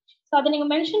 Okay, so அதை நீங்க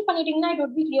mention பண்ணிட்டீங்கன்னா it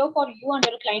would be clear for you and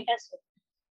your client as well.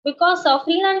 Because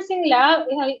freelancing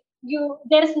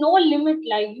there is no limit,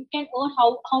 like you can earn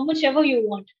how much ever you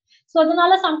want. So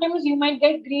adanaala sometimes you might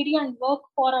get greedy and work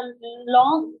for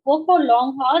long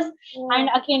hours. And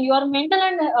again your mental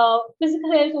and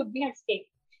physical health would be at stake.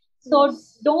 So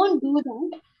don't do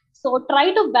that. So try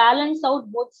to balance out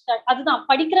both sides. அதுதான்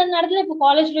படிக்கிற நேரத்துல இப்போ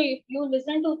காலேஜ்ல if you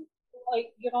listen to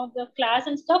the class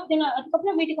and stuff, then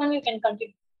அதுக்கப்புறம் வீட்டுக்கு வந்து you can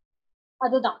continue.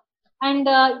 அதுதான். And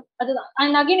அதுதான்.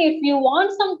 And again, if you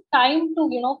want some time to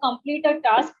complete a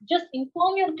task, just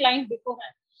inform your client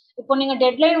beforehand. இப்போ நீங்க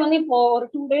டெட்லைன் வந்து இப்போ ஒரு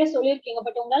 2 days சொல்லியிருக்கீங்க,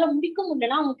 பட் உங்களால முடிக்க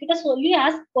முடியலன்னா அவங்க கிட்ட சொல்லி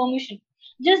ask permission.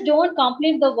 Just don't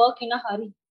complete the work in a hurry.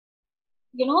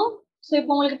 So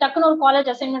இப்போ உங்களுக்கு டக்குனு ஒரு காலேஜ்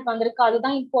அசைன்மெண்ட் வந்திருக்கு,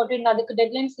 அதுதான் இம்பார்ட்டன்ட், அதுக்கு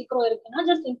டெட்லைன் சீக்கிரம் இருக்குன்னா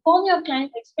just inform your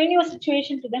client, explain your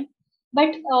situation to them.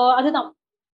 But அதுதான்.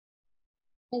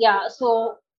 ஸோ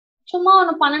சும்மா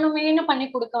ஒன்று பண்ணணுமேனு பண்ணி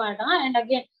கொடுக்க வேண்டாம். அண்ட்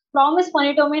அகேன் ப்ராமிஸ்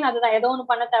பண்ணிட்டோமே அதுதான், ஏதோ ஒன்று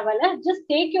பண்ண தேவையில்ல. Just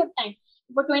take your time.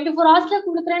 இப்போ 24 hours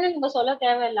கொடுக்குறேன்னு நீங்க சொல்ல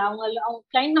தேவையில்லை. அவங்க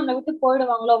கிளைண்ட் நம்மளை விட்டு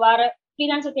போயிடுவாங்களோ, வேற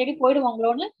ஃப்ரீலான்ஸை தேடி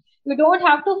போயிடுவாங்களோன்னு you don't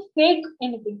have to fake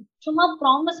anything. சும்மா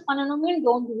ப்ராமிஸ் பண்ணணுமே,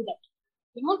 don't do that.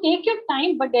 Take your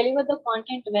time but deliver the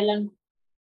content well. And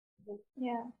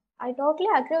yeah, I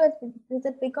totally agree with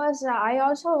it because I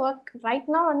also work right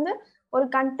now on the or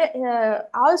content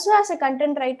also as a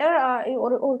content writer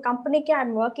or company I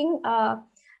am working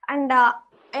and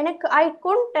I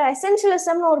couldn't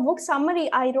essentialism or book summary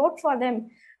I wrote for them.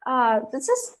 This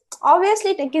is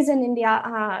obviously tech is in India,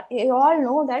 you all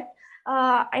know that.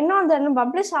 இன்னும் அந்த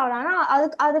publish ஆகலாம்னா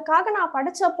அதுக்காக நான்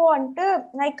படிச்சப்போ வந்துட்டு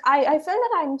like I feel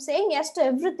that I am saying yes to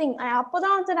everything.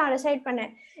 அப்போதான் வந்து நான் டிசைட்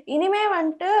பண்ணேன், இனிமே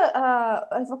வந்துட்டு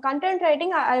content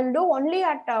writing I will do only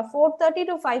at 4:30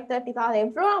 to 5:30 தான். அது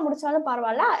எவ்வளோ நான் முடிச்சாலும்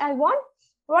பரவாயில்ல. I want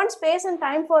space and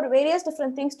time for various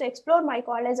different things to explore my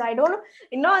college. I don't know,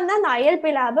 இன்னும் வந்து அந்த ILP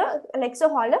lab, lecture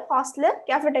hall, hostel,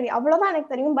 cafeteria அவ்வளோதான்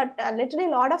எனக்கு தெரியும். But literally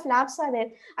lot of labs are there.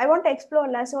 I want to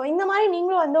எக்ஸ்ப்ளோர்ல. So இந்த மாதிரி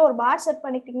நீங்களும் வந்து ஒரு பார் செட்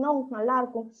பண்ணிக்கிட்டீங்கன்னா உங்களுக்கு நல்லா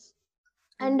இருக்கும்.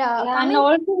 And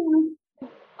also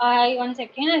one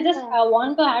second, I just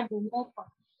want to add one more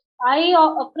point. I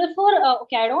prefer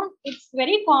okay, I don't, it's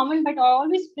very common, but I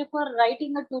always prefer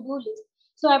writing a to-do list.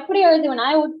 So எப்படி எழுதுவேன்,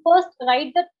 I would first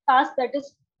write the task that is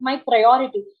my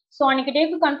priority. So அன்னைக்கு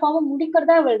டேக்கு கன்ஃபார்மா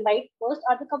முடிக்கிறதா I will write first.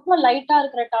 அதுக்கப்புறம் லைட்டா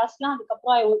இருக்கிற டாஸ்க்லாம்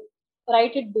அதுக்கப்புறம் I would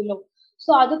write it below.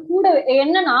 So அது கூட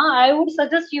என்னன்னா I would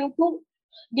suggest you to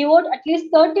devote at least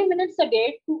 30 minutes a day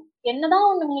to என்னதான்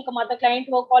உங்களுக்கு மற்ற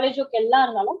கிளைண்ட் ஒர்க், காலேஜ் ஒர்க் எல்லாம்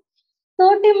இருந்தாலும்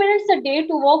 30 minutes a day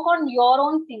to work on your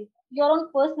own thing, your own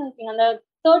personal thing. அந்த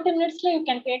 30 minutes you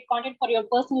can create content for your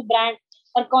personal brand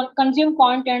or consume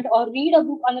content or read a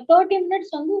book. அந்த 30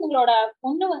 minutes வந்து உங்களோட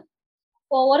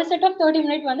ஒரு set of 30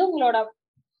 minutes வந்து உங்களோட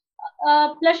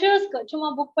பிளஷர்ஸ்க்கு, சும்மா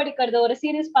book படிக்கிறது, ஒரு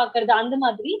சீரீஸ் பாக்குறது, அந்த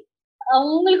மாதிரி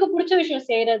உங்களுக்கு பிடிச்ச விஷயம்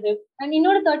செய்யறது. அண்ட்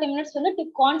இன்னொரு 30 minutes வந்து to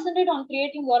concentrate on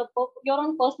creating your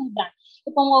own personal brand.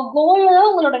 இப்போ உங்க கோல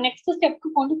உங்களோட நெக்ஸ்ட்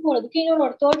ஸ்டெப்க்கு கொண்டு போறதுக்கு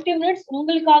இன்னொரு 30 minutes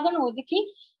உங்களுக்காக ஒதுக்கி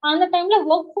அந்த டைம்ல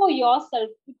ஒர்க் ஃபார் யோர்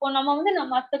செல்ஃப். இப்போ நம்ம வந்து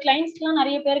நம்ம மற்ற கிளைண்ட்ஸ்க்கு எல்லாம்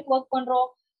நிறைய பேருக்கு ஒர்க் பண்றோம்,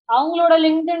 அவங்களோட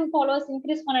லிங்க்டின் ஃபாலோவர்ஸ்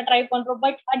இன்க்ரீஸ் பண்ண ட்ரை பண்றோம்.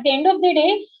 But at the end of the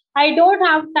day I don't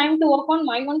have time to work on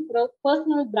my own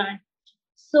personal brand.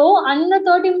 So under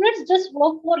 30 minutes, just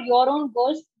work for your own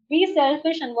goals. Be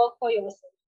selfish and work for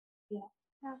yourself.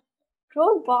 Yeah.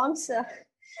 Truth bombs.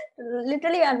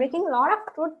 Literally, I'm making a lot of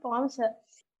truth bombs.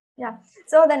 Yeah.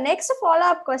 So the next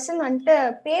follow-up question வந்துட்டு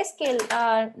pay scale.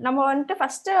 நம்ம வந்துட்டு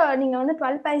first நீங்க வந்து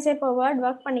 12 paise per word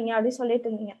work பண்ணீங்க அப்படி சொல்லிட்டு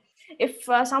இருந்தீங்க. If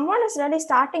someone is really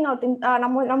starting out in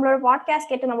நம்மளோட பாட்காஸ்ட்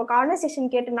கேட்டு, நம்ம கான்வர்சேஷன்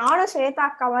கேட்டு, நானும் ஸ்வேதா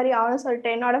அக்கா மாதிரி ஆகணும்னு சொல்லிட்டு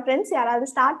என்னோட ஃப்ரெண்ட்ஸ் யாராவது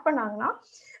ஸ்டார்ட் பண்ணாங்கன்னா,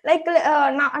 லைக்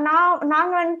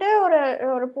நாங்கள் வந்துட்டு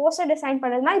ஒரு போஸ்டர் டிசைன்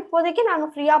பண்ணுறதுனா இப்போதைக்கு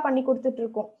நாங்கள் ஃப்ரீயாக பண்ணி கொடுத்துட்டு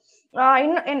இருக்கோம்.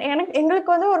 இன்னும்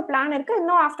எங்களுக்கு வந்து ஒரு பிளான் இருக்கு,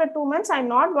 இன்னும் after 2 months I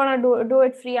am not gonna do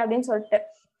it free அப்படின்னு சொல்லிட்டு.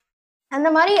 அந்த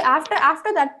மாதிரி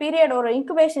ஆஃப்டர் தட் பீரியட், ஒரு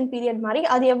இன்குபேஷன் பீரியட் மாதிரி,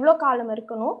 அது எவ்வளோ காலம்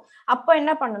இருக்கணும், அப்போ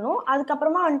என்ன பண்ணணும்,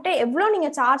 அதுக்கப்புறமா வந்துட்டு எவ்வளோ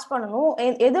நீங்கள் சார்ஜ் பண்ணணும்,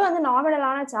 எது வந்து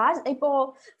நாமினலான சார்ஜ். இப்போ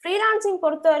ஃப்ரீலான்சிங்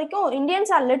பொறுத்த வரைக்கும்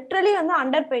இந்தியன்ஸ் ஆர் லிட்ரலி வந்து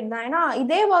அண்டர் பெய்ட் தான். ஏன்னா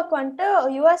இதே ஒர்க் வந்துட்டு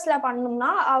யூஎஸ்ல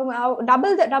பண்ணணும்னா அவங்க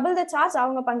டபுள் த சார்ஜ்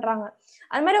அவங்க பண்றாங்க.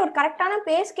 அது மாதிரி ஒரு கரெக்டான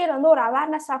பே ஸ்கேல் வந்து ஒரு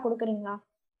அவேர்னஸா கொடுக்குறீங்களா?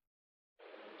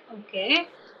 Okay,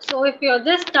 so if you are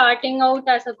just starting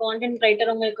out as a content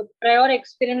writer, உங்களுக்கு ப்ரையர்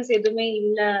எக்ஸ்பீரியன்ஸ் எதுவுமே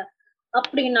இல்லை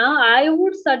அப்படின்னா, I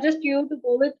would suggest you to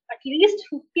go with at least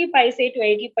 50 paise to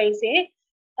 80 paise.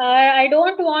 I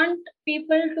don't want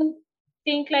people to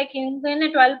think like இவங்க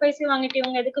 12 paise வாங்கிட்டு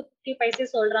இவங்க எதுக்கு 50 paise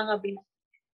சொல்றாங்க அப்படின்னு.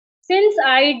 Since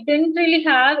I didn't really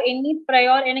have any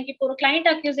prior, எனக்கு இப்போ ஒரு client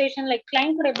accusation, like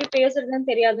client கூட எப்படி பேசுறதுன்னு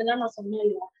தெரியாதுன்னா நான் சொன்னேன்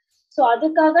இல்லையா. ஸோ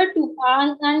அதுக்காக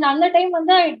அண்ட் அந்த டைம்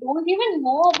வந்து I don't even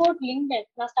know about LinkedIn.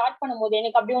 நான் ஸ்டார்ட் பண்ணும்போது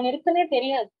எனக்கு அப்படி ஒன்று இருக்குன்னே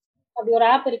தெரியாது, அப்படி ஒரு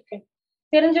ஆப் இருக்கு.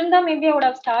 தெரிஞ்சிருந்தா maybe I would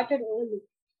have started early.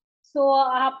 So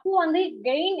அப்போ வந்து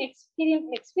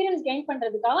எக்ஸ்பீரியன்ஸ் கெயின்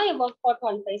பண்றதுக்காக I work for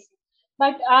 12 paise.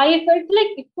 But I felt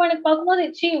like இப்போ எனக்கு பார்க்கும்போது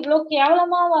இவ்வளோ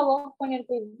கேவலமா ஒர்க்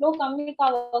பண்ணிருக்கோம், இவ்வளோ கம்மிக்கா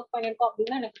ஒர்க் பண்ணிருக்கோம்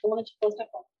அப்படின்னு எனக்கு தோணுச்சு first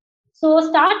of all. So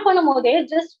start பண்ணும் போதே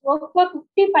just work for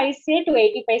 50 paise to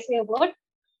 80 paise a word.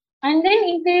 and then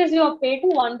increase your pay to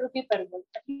 1 rupee per month,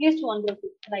 at least 1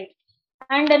 rupee, right?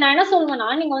 And நான் என்ன சொல்லுவேன்னா,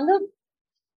 நீங்க வந்து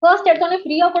ஃபர்ஸ்ட் எடுத்தோடனே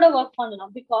ஃப்ரீயா கூட ஒர்க்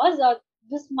பண்ணலாம். Because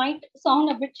this might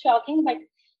sound a bit shocking, but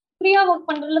ஃப்ரீயா ஒர்க்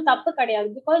பண்றதுல தப்பு கிடையாது.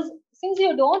 Because since you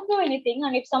don't know any thing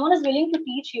and if someone is willing to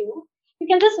teach you, you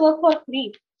can just work for free.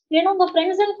 ஏன்னா உங்க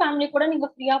friends and family கூட நீங்க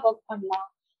ஃப்ரீயா work பண்ணலாம்.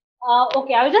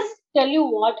 Okay, I just tell you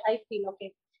what I feel. Okay,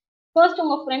 first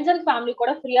உங்க friends and family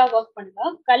கூட ஃப்ரீயா work பண்ணுங்க.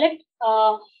 கலெக்ட்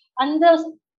அந்த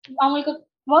அவங்களுக்கு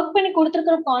ஒர்க் பண்ணி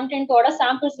கொடுத்துருக்கிற கான்டென்ட்டோட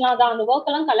சாம்பிள்ஸ்லாம் தான், அந்த ஒர்க்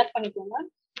எல்லாம் கலெக்ட் பண்ணிக்கோங்க.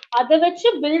 அதை வச்சு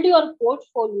build your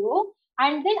portfolio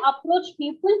and then approach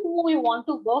people who you want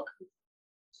to work with.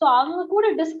 So அவங்க கூட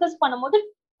டிஸ்கஸ் பண்ணும்போது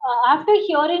after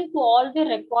hearing to all the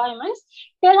requirements,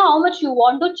 tell how much you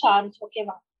want to charge.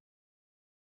 ஓகேவா?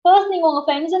 ஃபர்ஸ்ட் நீங்க உங்க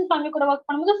ஃப்ரெண்ட்ஸ் அண்ட் ஃபேமிலி கூட work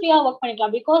பண்ணும்போது ஃப்ரீயா work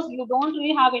பண்ணிக்கலாம். Because you don't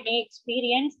really have any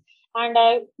experience and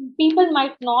people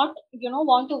might not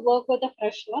want to work with a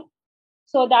fresher,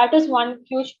 so that is one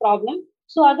huge problem.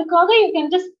 So adukkaga you can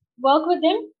just work with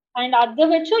them and adha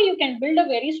vechu you can build a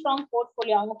very strong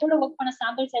portfolio. Avanga kuda work panna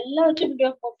samples ella vechu build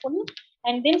your portfolio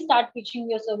and then start pitching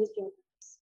your service to them.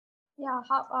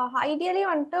 Ideally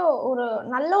வந்துட்டு ஒரு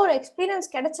நல்ல ஒரு experience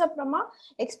கிடைச்ச அப்புறமா,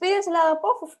 experience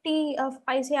இல்லாதப்போ 50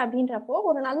 பைசே அப்படின்றப்போ,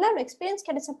 ஒரு நல்ல ஒரு எக்ஸ்பீரியன்ஸ்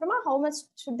கிடைச்ச அப்புறமா how much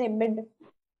should they bid?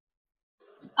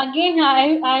 Again,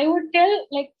 I would tell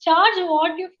like charge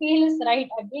what you feel is right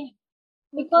again.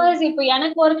 Because இப்போ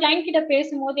எனக்கு ஒரு கிளைண்ட் கிட்ட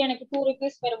பேசும்போது எனக்கு 2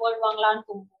 rupees per word வாங்கலாம்னு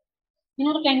தோணும்.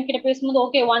 இன்னொரு கிளைண்ட் கிட்ட பேசும்போது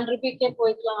ஓகே 1 rupee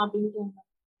போய்க்கலாம் அப்படின்னு தோணும்.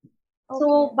 So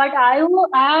but I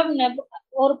have never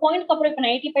ஒரு பாயிண்ட்க்கு அப்புறம் இப்போ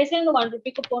 90 பைசா 1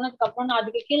 ரூபிக்கு போனதுக்கு அப்புறம் நான்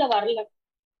அதுக்கு கீழே வரல.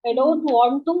 ஐ டோன்ட்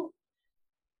வாண்ட் டு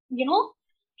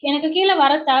எனக்கு கீழே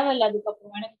வர தேவையில்லை.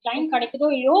 அதுக்கப்புறம் எனக்கு கிளைண்ட் கிடைக்குதோ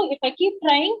இல்லையோ, இஃப் ஐ கீப்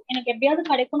ட்ரைங் எனக்கு எப்படியாவது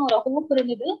கிடைக்கும்னு ஒரு ஹோப்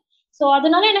இருந்தது. ஸோ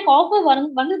அதனால எனக்கு ஆஃபர்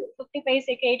வந்து 50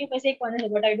 பைசேக்கு 80 பைசேக்கு வந்தது.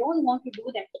 But I don't want to do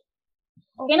that.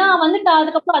 ஏன்னா வந்துட்டு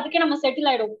அதுக்கப்புறம் அதுக்கே நம்ம செட்டில்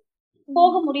ஆயிடும்,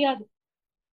 போக முடியாது.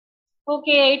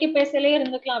 ஓகே 80 பைசையிலே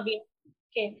இருந்துக்கலாம் அப்படின்னு.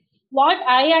 Okay, what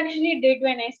I actually did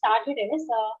when I started is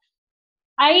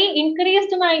I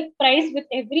increased my price with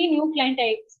every new client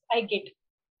I get.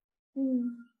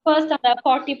 First அந்த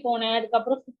 40 போனேன்,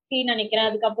 அதுக்கப்புறம் 50 நினைக்கிறேன்,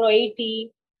 அதுக்கப்புறம் 80,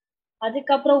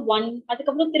 அதுக்கப்புறம் 1,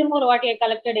 அதுக்கப்புறம் திரும்ப ஒரு வாட்டி I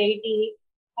collected 80,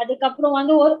 அதுக்கப்புறம்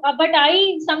வந்து ஒரு but I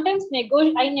sometimes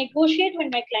negotiate when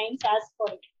my clients ask for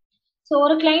it. So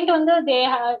ஒரு client வந்து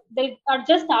they are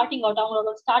just starting out,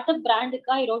 அவங்களோட ஸ்டார்ட் அப்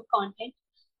பிராண்டுக்கு I wrote content,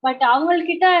 but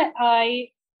அவங்கள்கிட்ட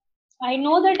I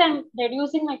know that I'm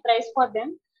reducing my price for them,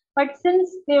 but since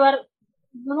they were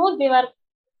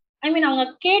I mean அவங்க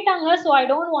கேட்டாங்க, so I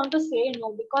don't want to say no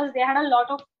because they had a lot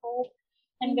of hope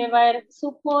and they were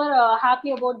super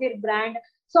happy about their brand.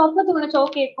 So அப்போ தோணுச்சு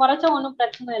okay குறைச்சா ஒன்றும்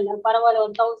பிரச்சனை இல்லை, பரவாயில்ல,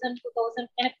 ஒரு 1000 2000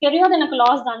 எனக்கு தெரியாது, எனக்கு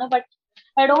லாஸ் தானே, but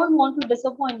I don't want to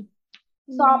disappoint.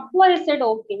 So அப்போ I said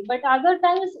okay, but other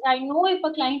times I know if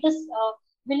a client is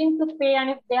willing to pay and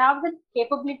if they have the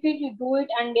capability to do it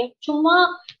and if chumma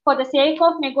for the sake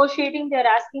of negotiating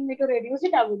they're asking me to reduce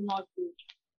it, I would not do it.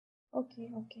 Okay.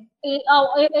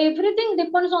 Everything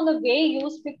depends on the way you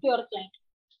speak to your client.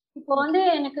 இப்போ வந்து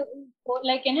எனக்கு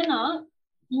like என்னன்னா,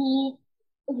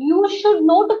 you should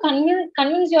know to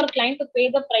convince your client to pay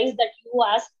the price that you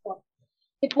ask for.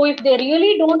 If they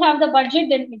really don't have the budget,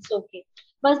 then it's okay.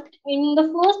 But in the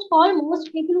first call, most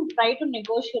people try to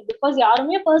negotiate because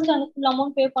யாருமே first அந்த full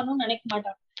amount pay பண்ணணும்னு நினைக்க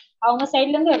மாட்டாங்க. அவங்க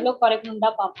சைட்ல இருந்து எவ்வளவு குறைக்கணும்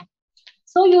தான் பார்ப்பாங்க.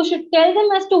 So you should tell them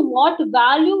as to what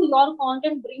value your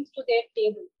content brings to their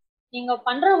table. நீங்க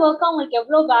பண்ற ஒர்க் அவங்களுக்கு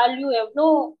எவ்வளவு வேல்யூ,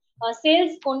 எவ்வளவு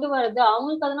சேல்ஸ் கொண்டு வருது,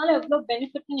 அவங்களுக்கு அதனால எவ்வளவு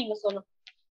பெனிஃபிட்னு நீங்க சொல்லணும்.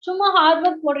 சும்மா ஹார்ட்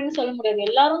ஒர்க் போடுறேன்னு சொல்ல முடியாது,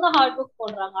 எல்லாரும் தான் ஹார்ட் ஒர்க்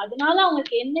போடுறாங்க, அதனால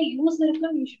அவங்களுக்கு என்ன யூஸ்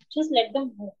இருக்குன்னு you should just let them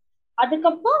know.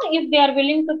 அதுக்கப்புறம் if they are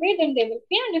willing to pay, then they will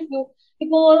pay. And if you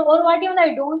இப்போ ஒரு வாட்டி வந்து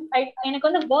எனக்கு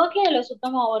வந்து ஒர்க்கே இல்லை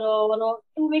சுத்தமா, ஒரு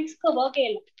 2 weeksக்கு ஒர்க்கே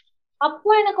இல்லை. அப்போ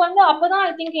எனக்கு வந்து அப்பதான்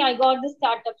I think I got this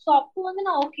start up. So அப்போ வந்து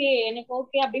நான் ஓகே எனக்கு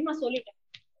ஓகே அப்படின்னு நான் சொல்லிட்டேன்.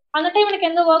 அந்த டைம் எனக்கு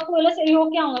எந்த ஒர்க்கும் இல்லை, சரி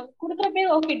ஓகே அவங்க கொடுக்குறப்பே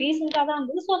ஓகே டீசென்டா தான்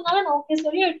இருந்தது. ஸோ அதனால நான் ஓகே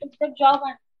சொல்லி ஜாப்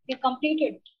அண்ட்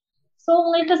கம்ப்ளீட்டட். ஸோ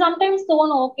உங்களுக்கு சம்டைம்ஸ்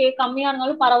தோணும் ஓகே கம்மியா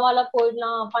இருந்தாலும் பரவாயில்ல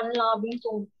போயிடலாம் பண்ணலாம் அப்படின்னு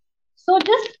தோணும். So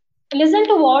just listen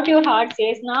to what your heart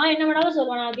says. நான் என்ன வேணாலும்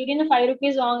சொல்லுவேன், நான் திடீர்னு 5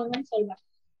 rupees வாங்குங்கன்னு சொல்வேன்.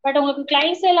 பட் உங்களுக்கு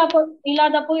கிளைண்ட்ஸ்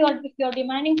இல்லாதப்போ you're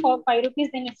demanding for 5 rupees,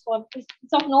 then it's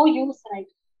of no use, right?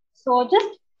 So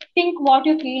just think what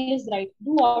you feel is right,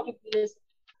 do what you feel is right.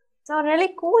 So really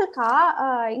cool கா.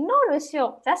 இன்னொரு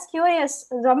விஷயம், ஜஸ்ட் கியூரியஸ்,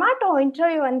 ஜொமேட்டோ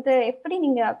இன்டர்வியூ வந்து எப்படி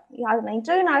நீங்க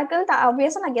interview நடக்குது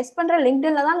ஆப்வியஸா நான் guess பண்ற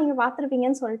லிங்க்டின்ல தான் நீங்க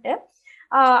பார்த்துருப்பீங்கன்னு சொல்லிட்டு,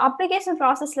 அப்ளிகேஷன்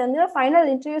ப்ராசஸ்ல இருந்து ஃபைனல்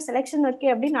இன்டர்வியூ செலெக்ஷன்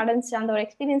வரைக்கும் எப்படி நடந்துச்சு, அந்த ஒரு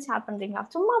எக்ஸ்பீரியன்ஸ் ஷேர் பண்றீங்களா?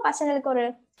 சும்மா பசங்களுக்கு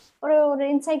ஒரு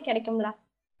இன்சைட் கிடைக்கும்ல.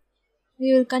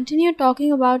 We will continue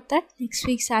talking about that next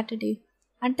week Saturday.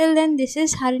 Until then, this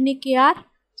is Harini KR.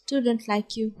 student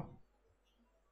like you?